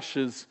the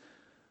ashes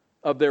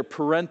of their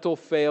parental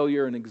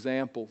failure and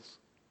examples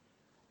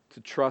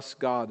to trust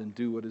God and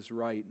do what is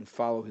right and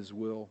follow His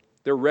will.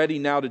 They're ready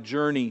now to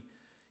journey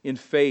in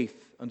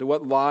faith unto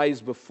what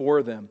lies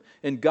before them.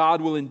 And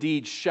God will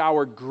indeed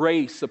shower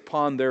grace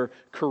upon their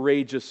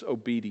courageous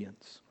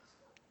obedience.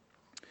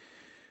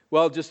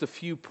 Well, just a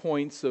few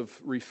points of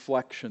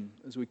reflection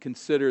as we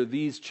consider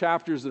these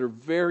chapters that are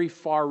very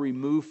far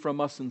removed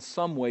from us in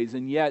some ways,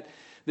 and yet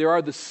there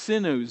are the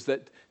sinews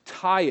that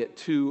tie it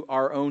to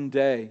our own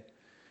day.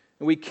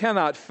 And we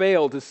cannot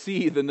fail to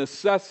see the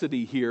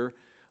necessity here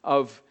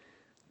of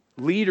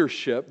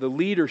leadership, the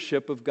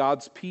leadership of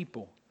God's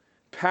people.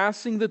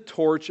 Passing the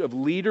torch of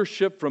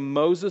leadership from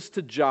Moses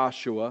to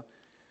Joshua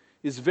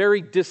is very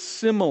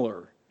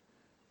dissimilar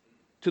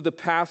to the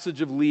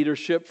passage of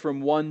leadership from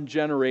one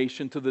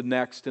generation to the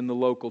next in the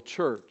local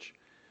church.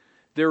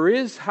 There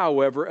is,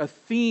 however, a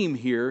theme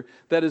here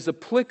that is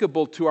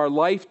applicable to our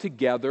life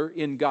together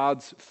in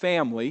God's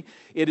family.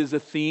 It is a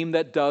theme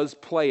that does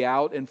play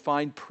out and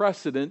find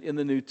precedent in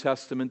the New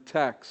Testament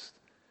text.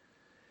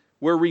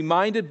 We're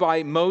reminded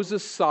by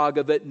Moses'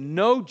 saga that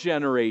no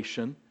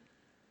generation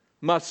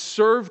must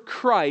serve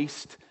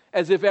Christ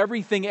as if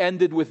everything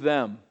ended with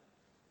them.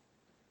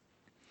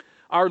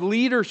 Our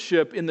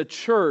leadership in the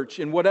church,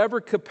 in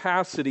whatever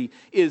capacity,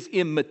 is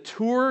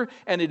immature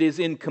and it is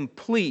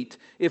incomplete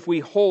if we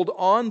hold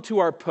on to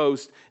our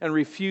post and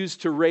refuse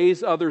to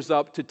raise others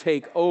up to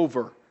take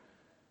over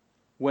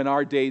when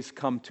our days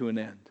come to an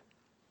end,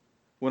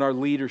 when our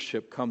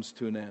leadership comes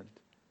to an end.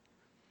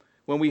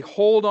 When we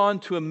hold on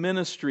to a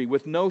ministry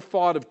with no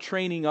thought of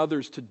training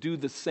others to do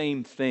the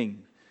same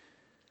thing,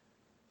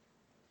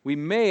 we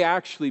may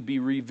actually be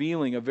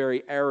revealing a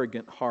very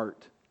arrogant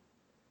heart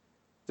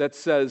that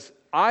says,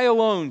 I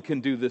alone can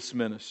do this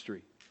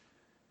ministry,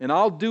 and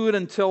I'll do it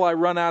until I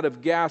run out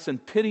of gas,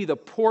 and pity the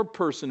poor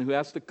person who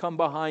has to come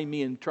behind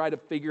me and try to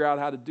figure out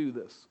how to do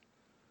this.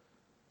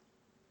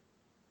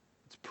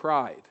 It's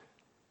pride.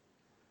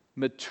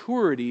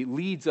 Maturity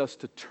leads us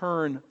to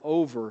turn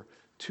over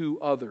to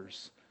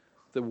others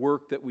the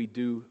work that we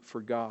do for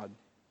God.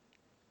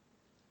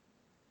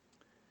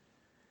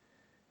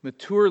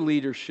 Mature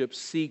leadership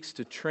seeks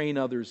to train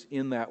others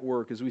in that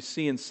work. As we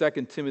see in 2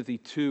 Timothy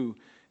 2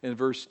 and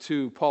verse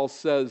 2, Paul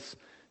says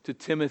to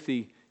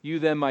Timothy, "You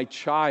then, my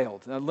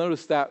child." Now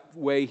notice that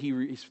way he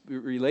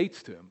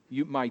relates to him.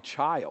 "You, my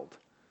child.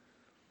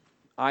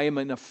 I am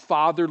in a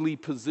fatherly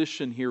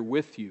position here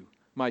with you,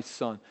 my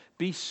son.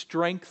 Be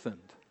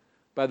strengthened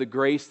by the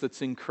grace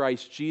that's in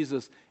Christ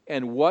Jesus,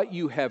 and what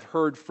you have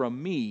heard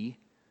from me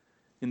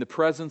in the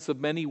presence of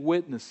many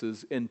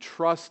witnesses,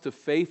 entrust to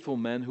faithful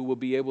men who will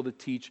be able to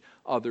teach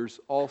others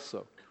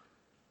also."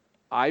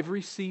 I've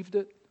received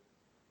it.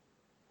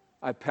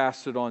 I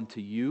passed it on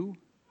to you.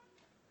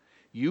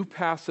 You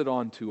pass it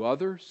on to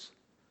others,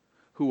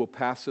 who will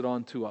pass it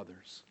on to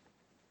others.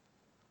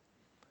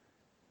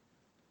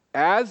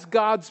 As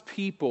God's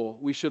people,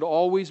 we should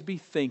always be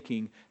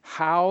thinking,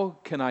 how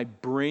can I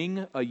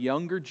bring a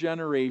younger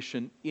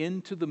generation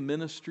into the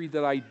ministry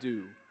that I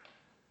do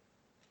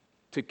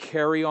to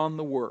carry on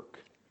the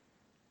work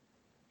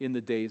in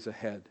the days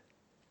ahead?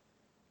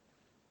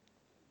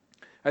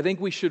 I think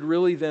we should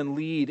really then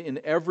lead in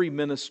every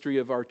ministry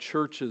of our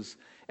churches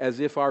as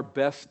if our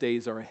best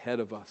days are ahead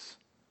of us.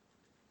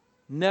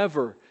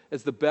 Never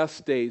as the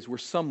best days were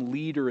some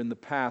leader in the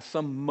past,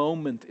 some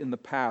moment in the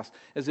past,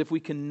 as if we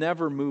can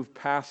never move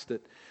past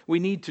it. We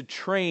need to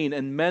train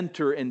and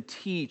mentor and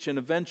teach and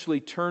eventually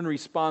turn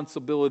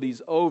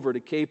responsibilities over to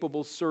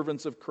capable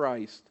servants of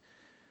Christ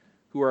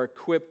who are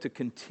equipped to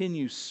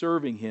continue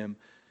serving Him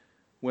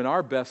when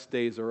our best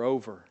days are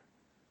over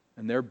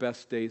and their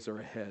best days are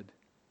ahead.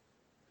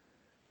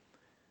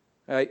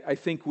 I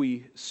think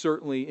we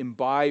certainly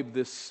imbibe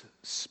this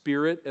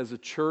spirit as a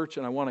church,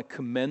 and I want to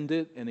commend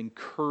it and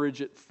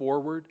encourage it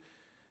forward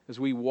as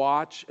we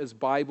watch as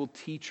Bible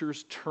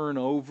teachers turn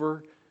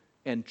over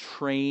and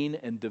train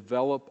and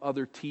develop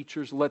other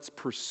teachers. Let's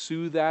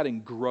pursue that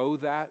and grow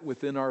that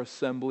within our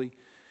assembly.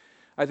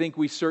 I think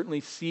we certainly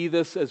see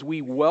this as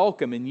we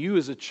welcome, and you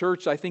as a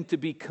church, I think, to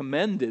be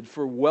commended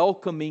for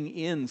welcoming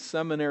in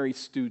seminary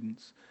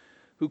students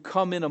who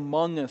come in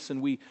among us,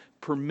 and we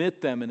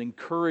permit them and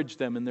encourage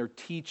them in their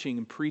teaching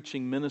and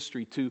preaching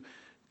ministry to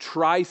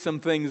try some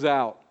things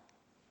out,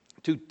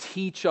 to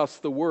teach us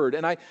the Word.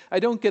 And I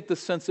don't get the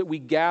sense that we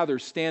gather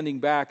standing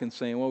back and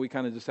saying, well, we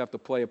kind of just have to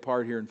play a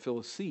part here and fill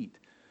a seat.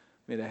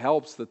 I mean, it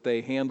helps that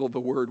they handle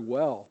the Word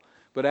well.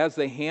 But as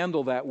they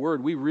handle that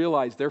Word, we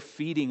realize they're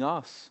feeding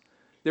us.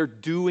 They're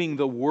doing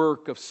the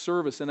work of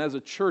service. And as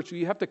a church,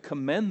 you have to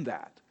commend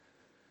that.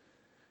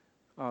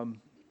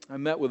 I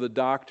met with a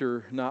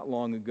doctor not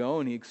long ago,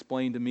 and he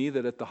explained to me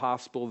that at the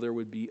hospital there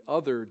would be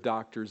other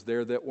doctors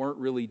there that weren't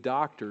really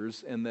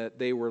doctors and that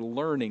they were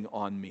learning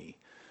on me.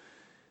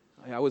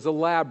 I was a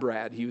lab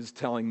rat, he was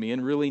telling me, in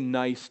really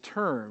nice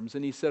terms.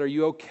 And he said, "Are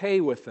you okay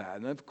with that?"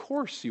 And of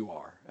course you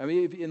are. I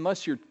mean,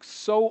 unless you're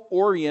so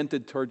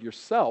oriented toward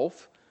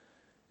yourself,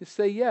 you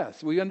say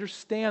yes. We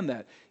understand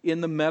that.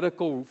 In the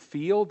medical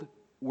field,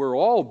 we're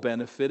all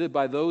benefited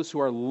by those who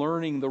are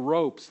learning the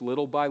ropes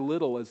little by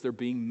little as they're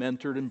being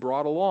mentored and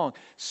brought along.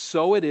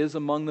 So it is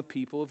among the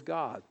people of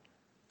God.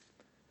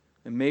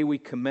 And may we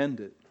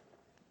commend it.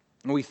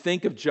 And we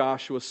think of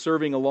Joshua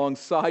serving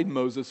alongside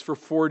Moses for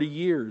 40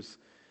 years.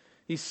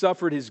 He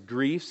suffered his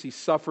griefs, he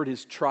suffered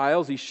his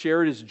trials, he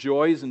shared his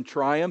joys and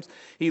triumphs.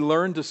 He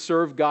learned to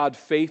serve God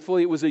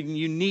faithfully. It was a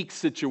unique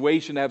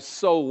situation to have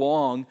so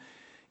long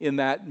in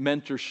that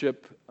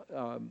mentorship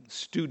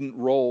student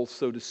role,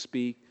 so to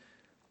speak.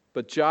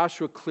 But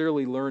Joshua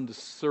clearly learned to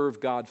serve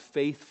God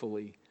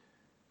faithfully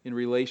in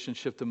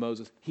relationship to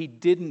Moses. He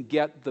didn't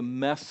get the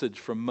message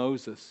from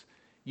Moses.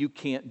 You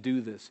can't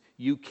do this.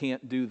 You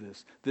can't do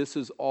this. This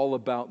is all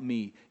about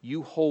me.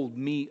 You hold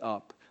me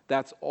up.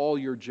 That's all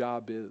your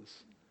job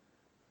is.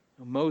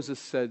 Moses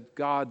said,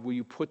 "God, will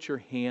you put your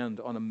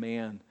hand on a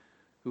man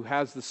who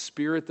has the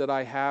spirit that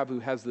I have, who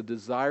has the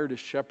desire to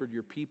shepherd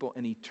your people?"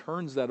 And he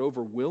turns that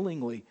over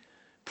willingly,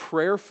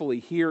 prayerfully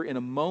here in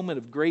a moment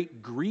of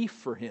great grief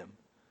for him.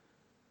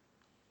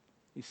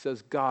 He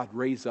says, "God,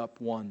 raise up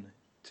one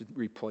to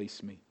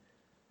replace me."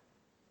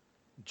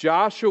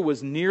 Joshua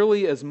was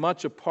nearly as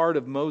much a part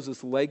of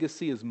Moses'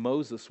 legacy as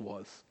Moses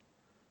was.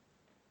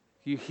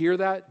 You hear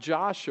that?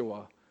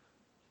 Joshua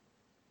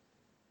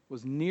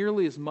was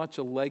nearly as much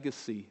a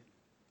legacy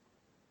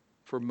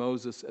for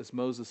Moses as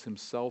Moses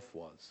himself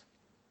was.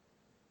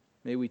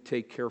 May we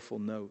take careful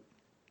note.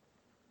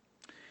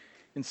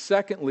 And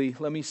secondly,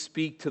 let me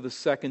speak to the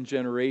second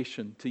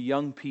generation, to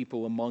young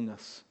people among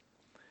us.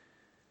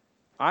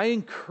 I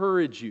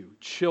encourage you,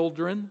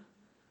 children,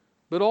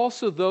 but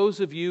also those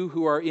of you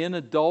who are in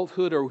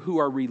adulthood or who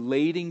are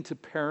relating to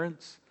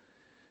parents,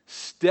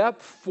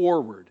 step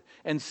forward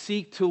and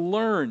seek to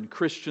learn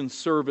Christian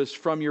service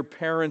from your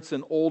parents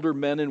and older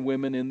men and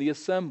women in the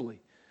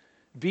assembly.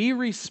 Be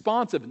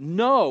responsive.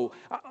 No,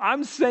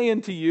 I'm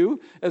saying to you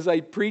as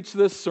I preach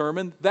this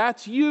sermon,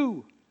 that's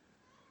you.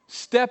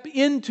 Step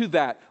into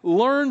that.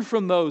 Learn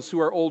from those who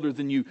are older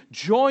than you.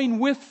 Join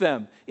with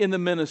them in the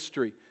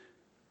ministry.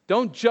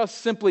 Don't just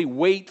simply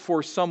wait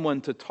for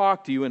someone to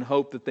talk to you and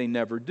hope that they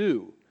never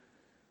do.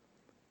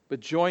 But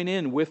join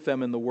in with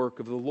them in the work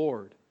of the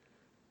Lord.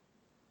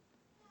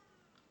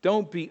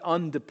 Don't be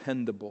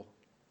undependable,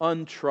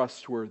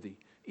 untrustworthy,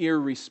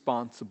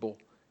 irresponsible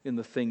in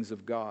the things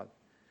of God.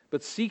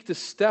 but seek to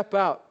step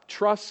out,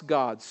 trust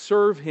God,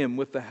 serve Him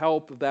with the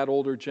help of that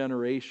older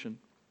generation.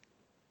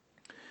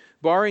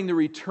 Barring the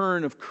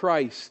return of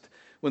Christ,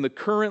 when the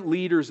current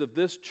leaders of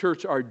this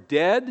church are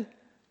dead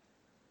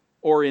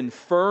or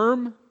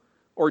infirm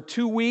or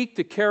too weak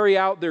to carry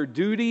out their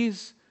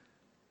duties,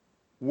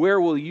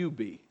 where will you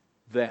be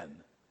then?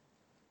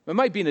 It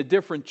might be in a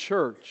different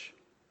church,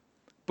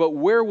 but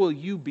where will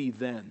you be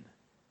then?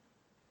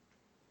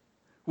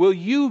 Will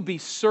you be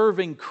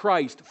serving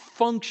Christ,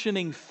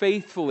 functioning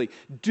faithfully,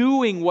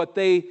 doing what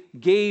they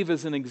gave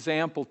as an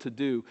example to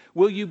do?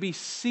 Will you be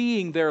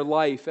seeing their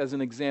life as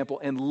an example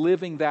and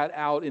living that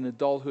out in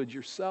adulthood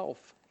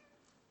yourself?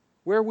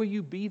 Where will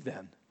you be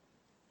then?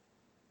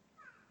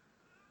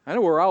 I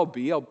know where I'll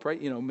be. I'll pray,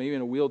 maybe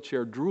in a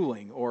wheelchair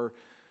drooling, or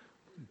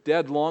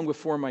dead long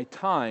before my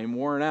time,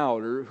 worn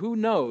out, or who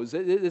knows.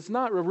 It's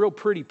not a real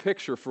pretty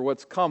picture for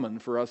what's coming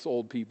for us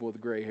old people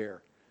with gray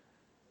hair.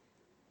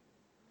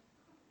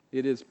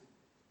 It is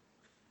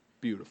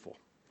beautiful.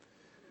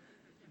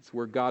 It's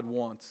where God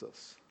wants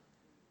us.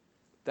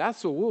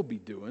 That's what we'll be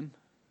doing,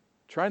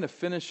 trying to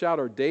finish out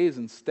our days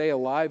and stay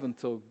alive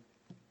until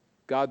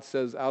God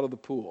says, out of the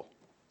pool.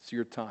 It's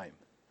your time.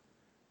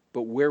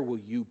 But where will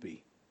you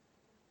be?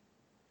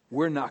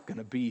 We're not going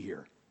to be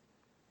here.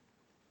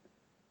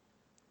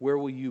 Where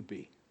will you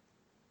be?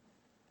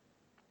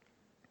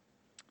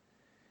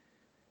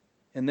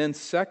 And then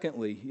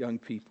secondly, young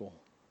people,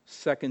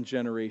 second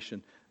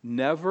generation,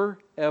 never,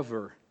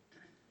 ever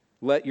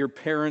let your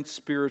parents'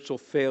 spiritual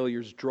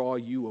failures draw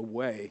you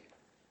away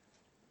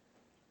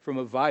from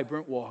a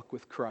vibrant walk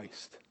with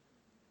Christ.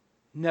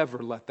 Never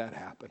let that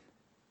happen.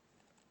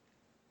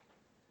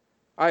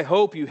 I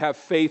hope you have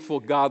faithful,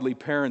 godly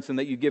parents and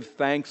that you give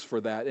thanks for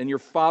that and you're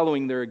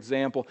following their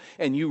example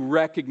and you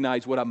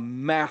recognize what a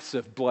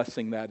massive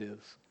blessing that is.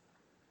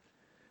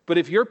 But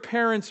if your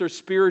parents are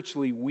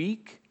spiritually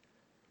weak,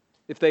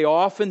 if they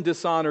often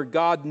dishonor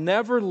God,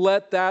 never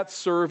let that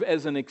serve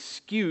as an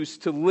excuse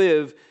to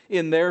live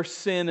in their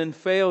sin and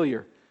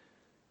failure.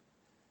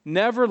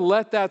 Never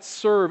let that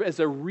serve as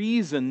a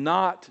reason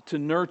not to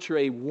nurture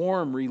a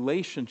warm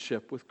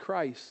relationship with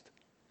Christ.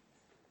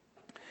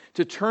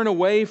 To turn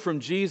away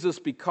from Jesus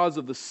because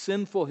of the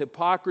sinful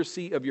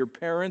hypocrisy of your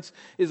parents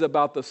is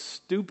about the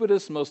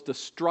stupidest, most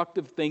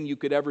destructive thing you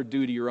could ever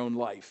do to your own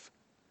life.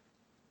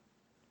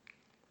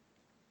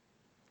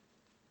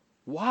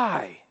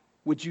 Why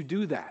would you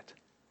do that?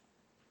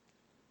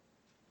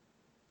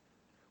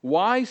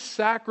 Why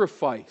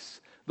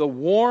sacrifice the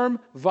warm,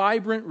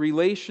 vibrant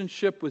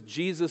relationship with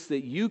Jesus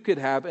that you could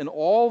have and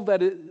all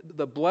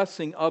the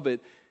blessing of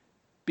it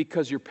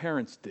because your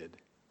parents did?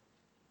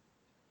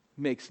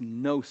 Makes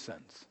no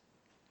sense.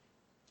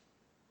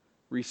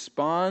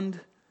 Respond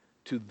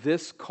to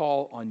this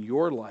call on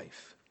your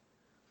life.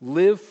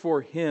 Live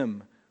for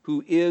Him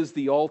who is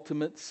the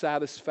ultimate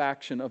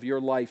satisfaction of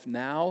your life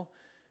now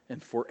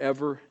and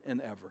forever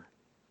and ever.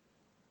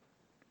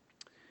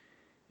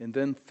 And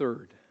then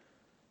third,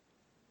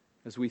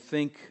 as we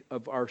think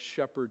of our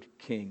shepherd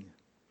king,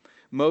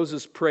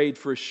 Moses prayed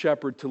for a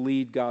shepherd to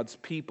lead God's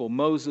people.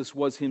 Moses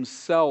was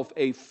himself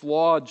a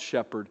flawed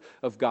shepherd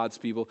of God's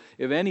people.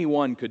 If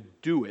anyone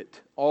could do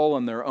it all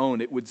on their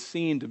own, it would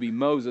seem to be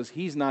Moses.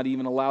 He's not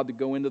even allowed to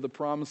go into the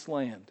promised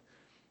land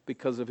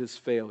because of his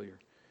failure.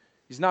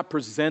 He's not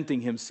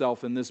presenting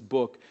himself in this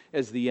book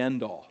as the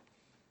end-all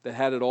that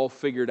had it all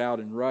figured out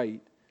and right.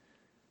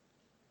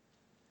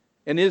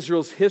 And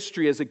Israel's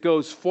history as it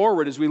goes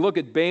forward, as we look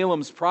at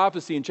Balaam's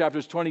prophecy in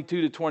chapters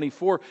 22 to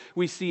 24,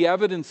 we see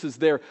evidences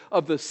there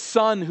of the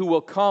son who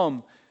will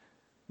come,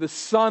 the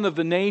son of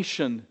the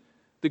nation,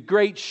 the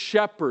great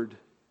shepherd,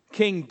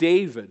 King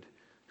David,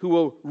 who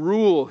will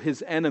rule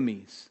his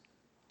enemies.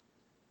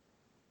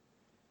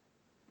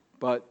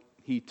 But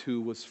he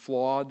too was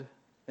flawed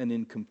and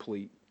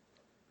incomplete.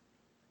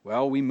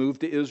 Well, we move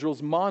to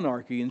Israel's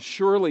monarchy, and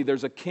surely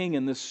there's a king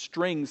in this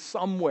string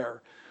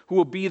somewhere who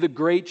will be the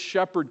great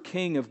shepherd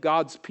king of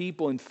God's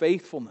people in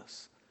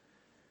faithfulness.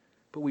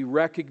 But we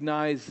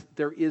recognize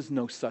there is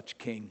no such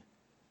king.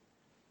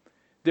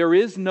 There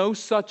is no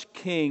such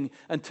king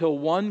until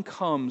one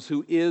comes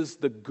who is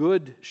the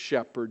good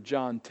shepherd,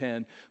 John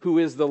 10, who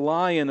is the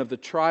Lion of the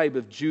tribe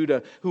of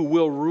Judah, who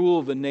will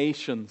rule the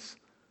nations.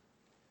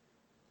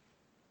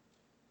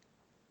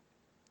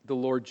 The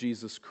Lord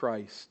Jesus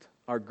Christ,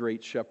 our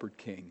great shepherd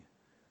king.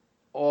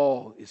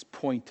 All is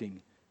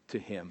pointing to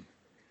Him.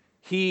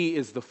 He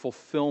is the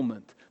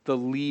fulfillment, the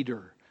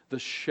leader, the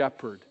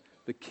shepherd,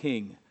 the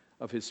king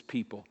of His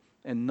people,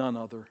 and none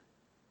other.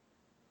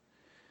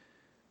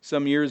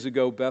 Some years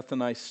ago, Beth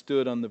and I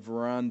stood on the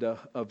veranda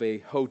of a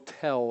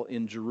hotel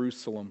in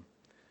Jerusalem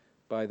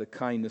by the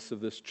kindness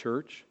of this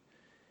church.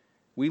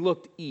 We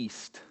looked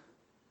east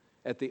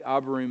at the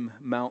Abarim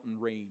mountain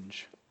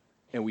range,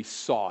 and we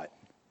saw it.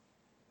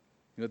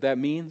 You know what that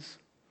means?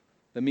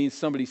 That means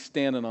somebody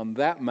standing on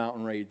that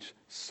mountain range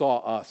saw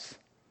us.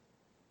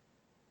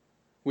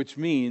 Which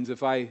means,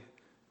 if I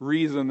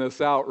reason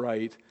this out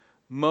right,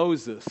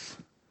 Moses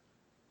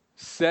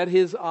set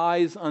his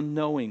eyes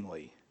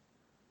unknowingly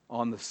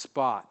on the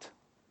spot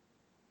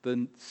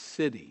the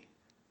city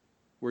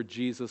where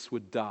Jesus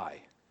would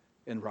die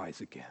and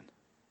rise again.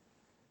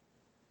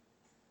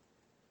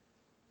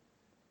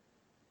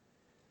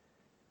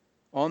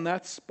 On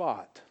that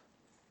spot,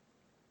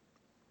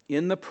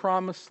 in the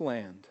promised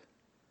land,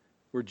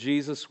 where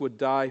Jesus would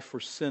die for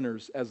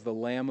sinners as the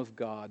Lamb of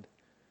God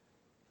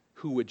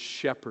who would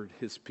shepherd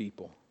his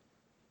people.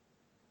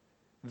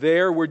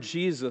 There where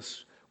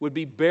Jesus would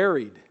be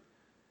buried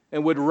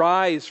and would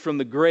rise from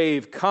the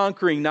grave,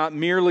 conquering not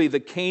merely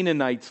the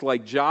Canaanites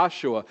like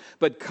Joshua,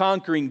 but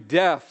conquering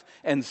death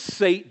and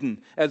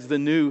Satan as the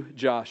new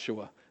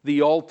Joshua,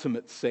 the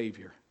ultimate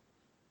Savior.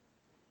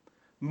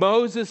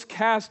 Moses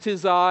cast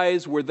his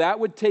eyes where that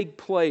would take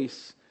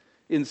place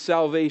in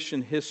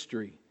salvation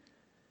history,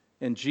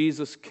 and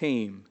Jesus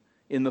came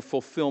in the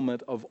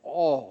fulfillment of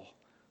all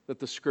that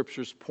the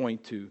Scriptures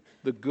point to,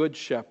 the Good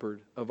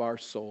Shepherd of our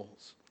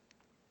souls.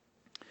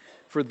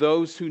 For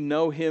those who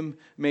know Him,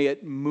 may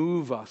it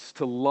move us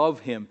to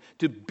love Him,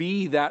 to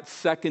be that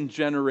second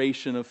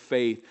generation of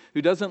faith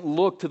who doesn't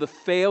look to the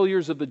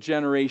failures of the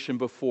generation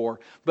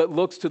before, but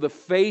looks to the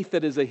faith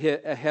that is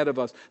ahead of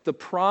us, the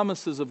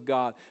promises of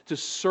God, to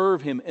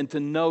serve Him and to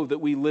know that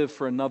we live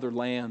for another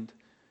land,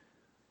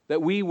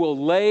 that we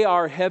will lay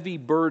our heavy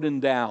burden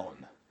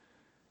down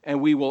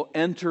and we will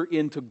enter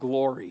into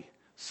glory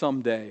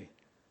someday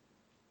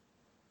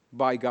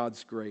by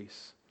God's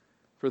grace.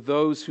 For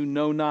those who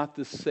know not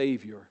the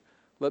Savior,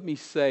 let me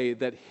say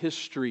that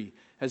history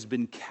has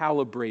been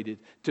calibrated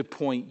to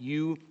point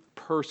you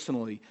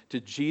personally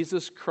to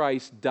Jesus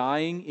Christ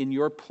dying in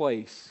your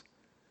place,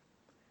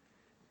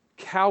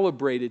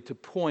 calibrated to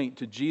point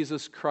to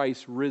Jesus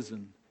Christ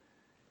risen.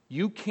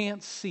 You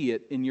can't see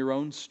it in your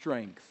own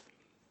strength,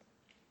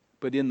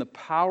 but in the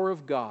power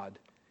of God,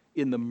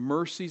 in the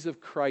mercies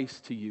of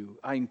Christ to you,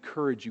 I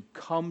encourage you,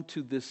 come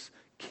to this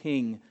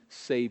King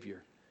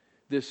Savior,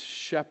 this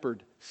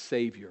Shepherd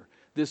Savior,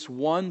 this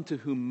one to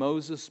whom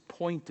Moses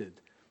pointed,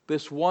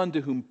 this one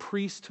to whom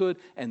priesthood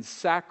and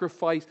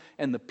sacrifice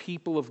and the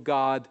people of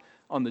God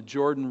on the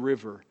Jordan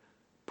River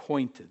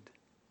pointed.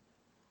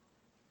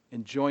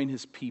 And join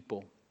His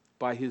people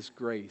by His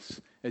grace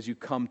as you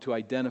come to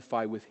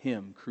identify with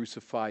Him,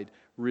 crucified,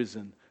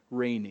 risen,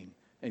 reigning,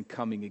 and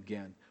coming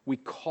again. We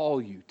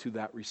call you to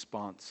that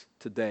response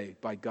today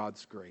by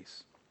God's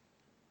grace.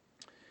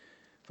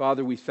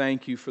 Father, we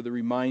thank you for the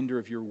reminder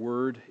of your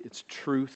word, its truth.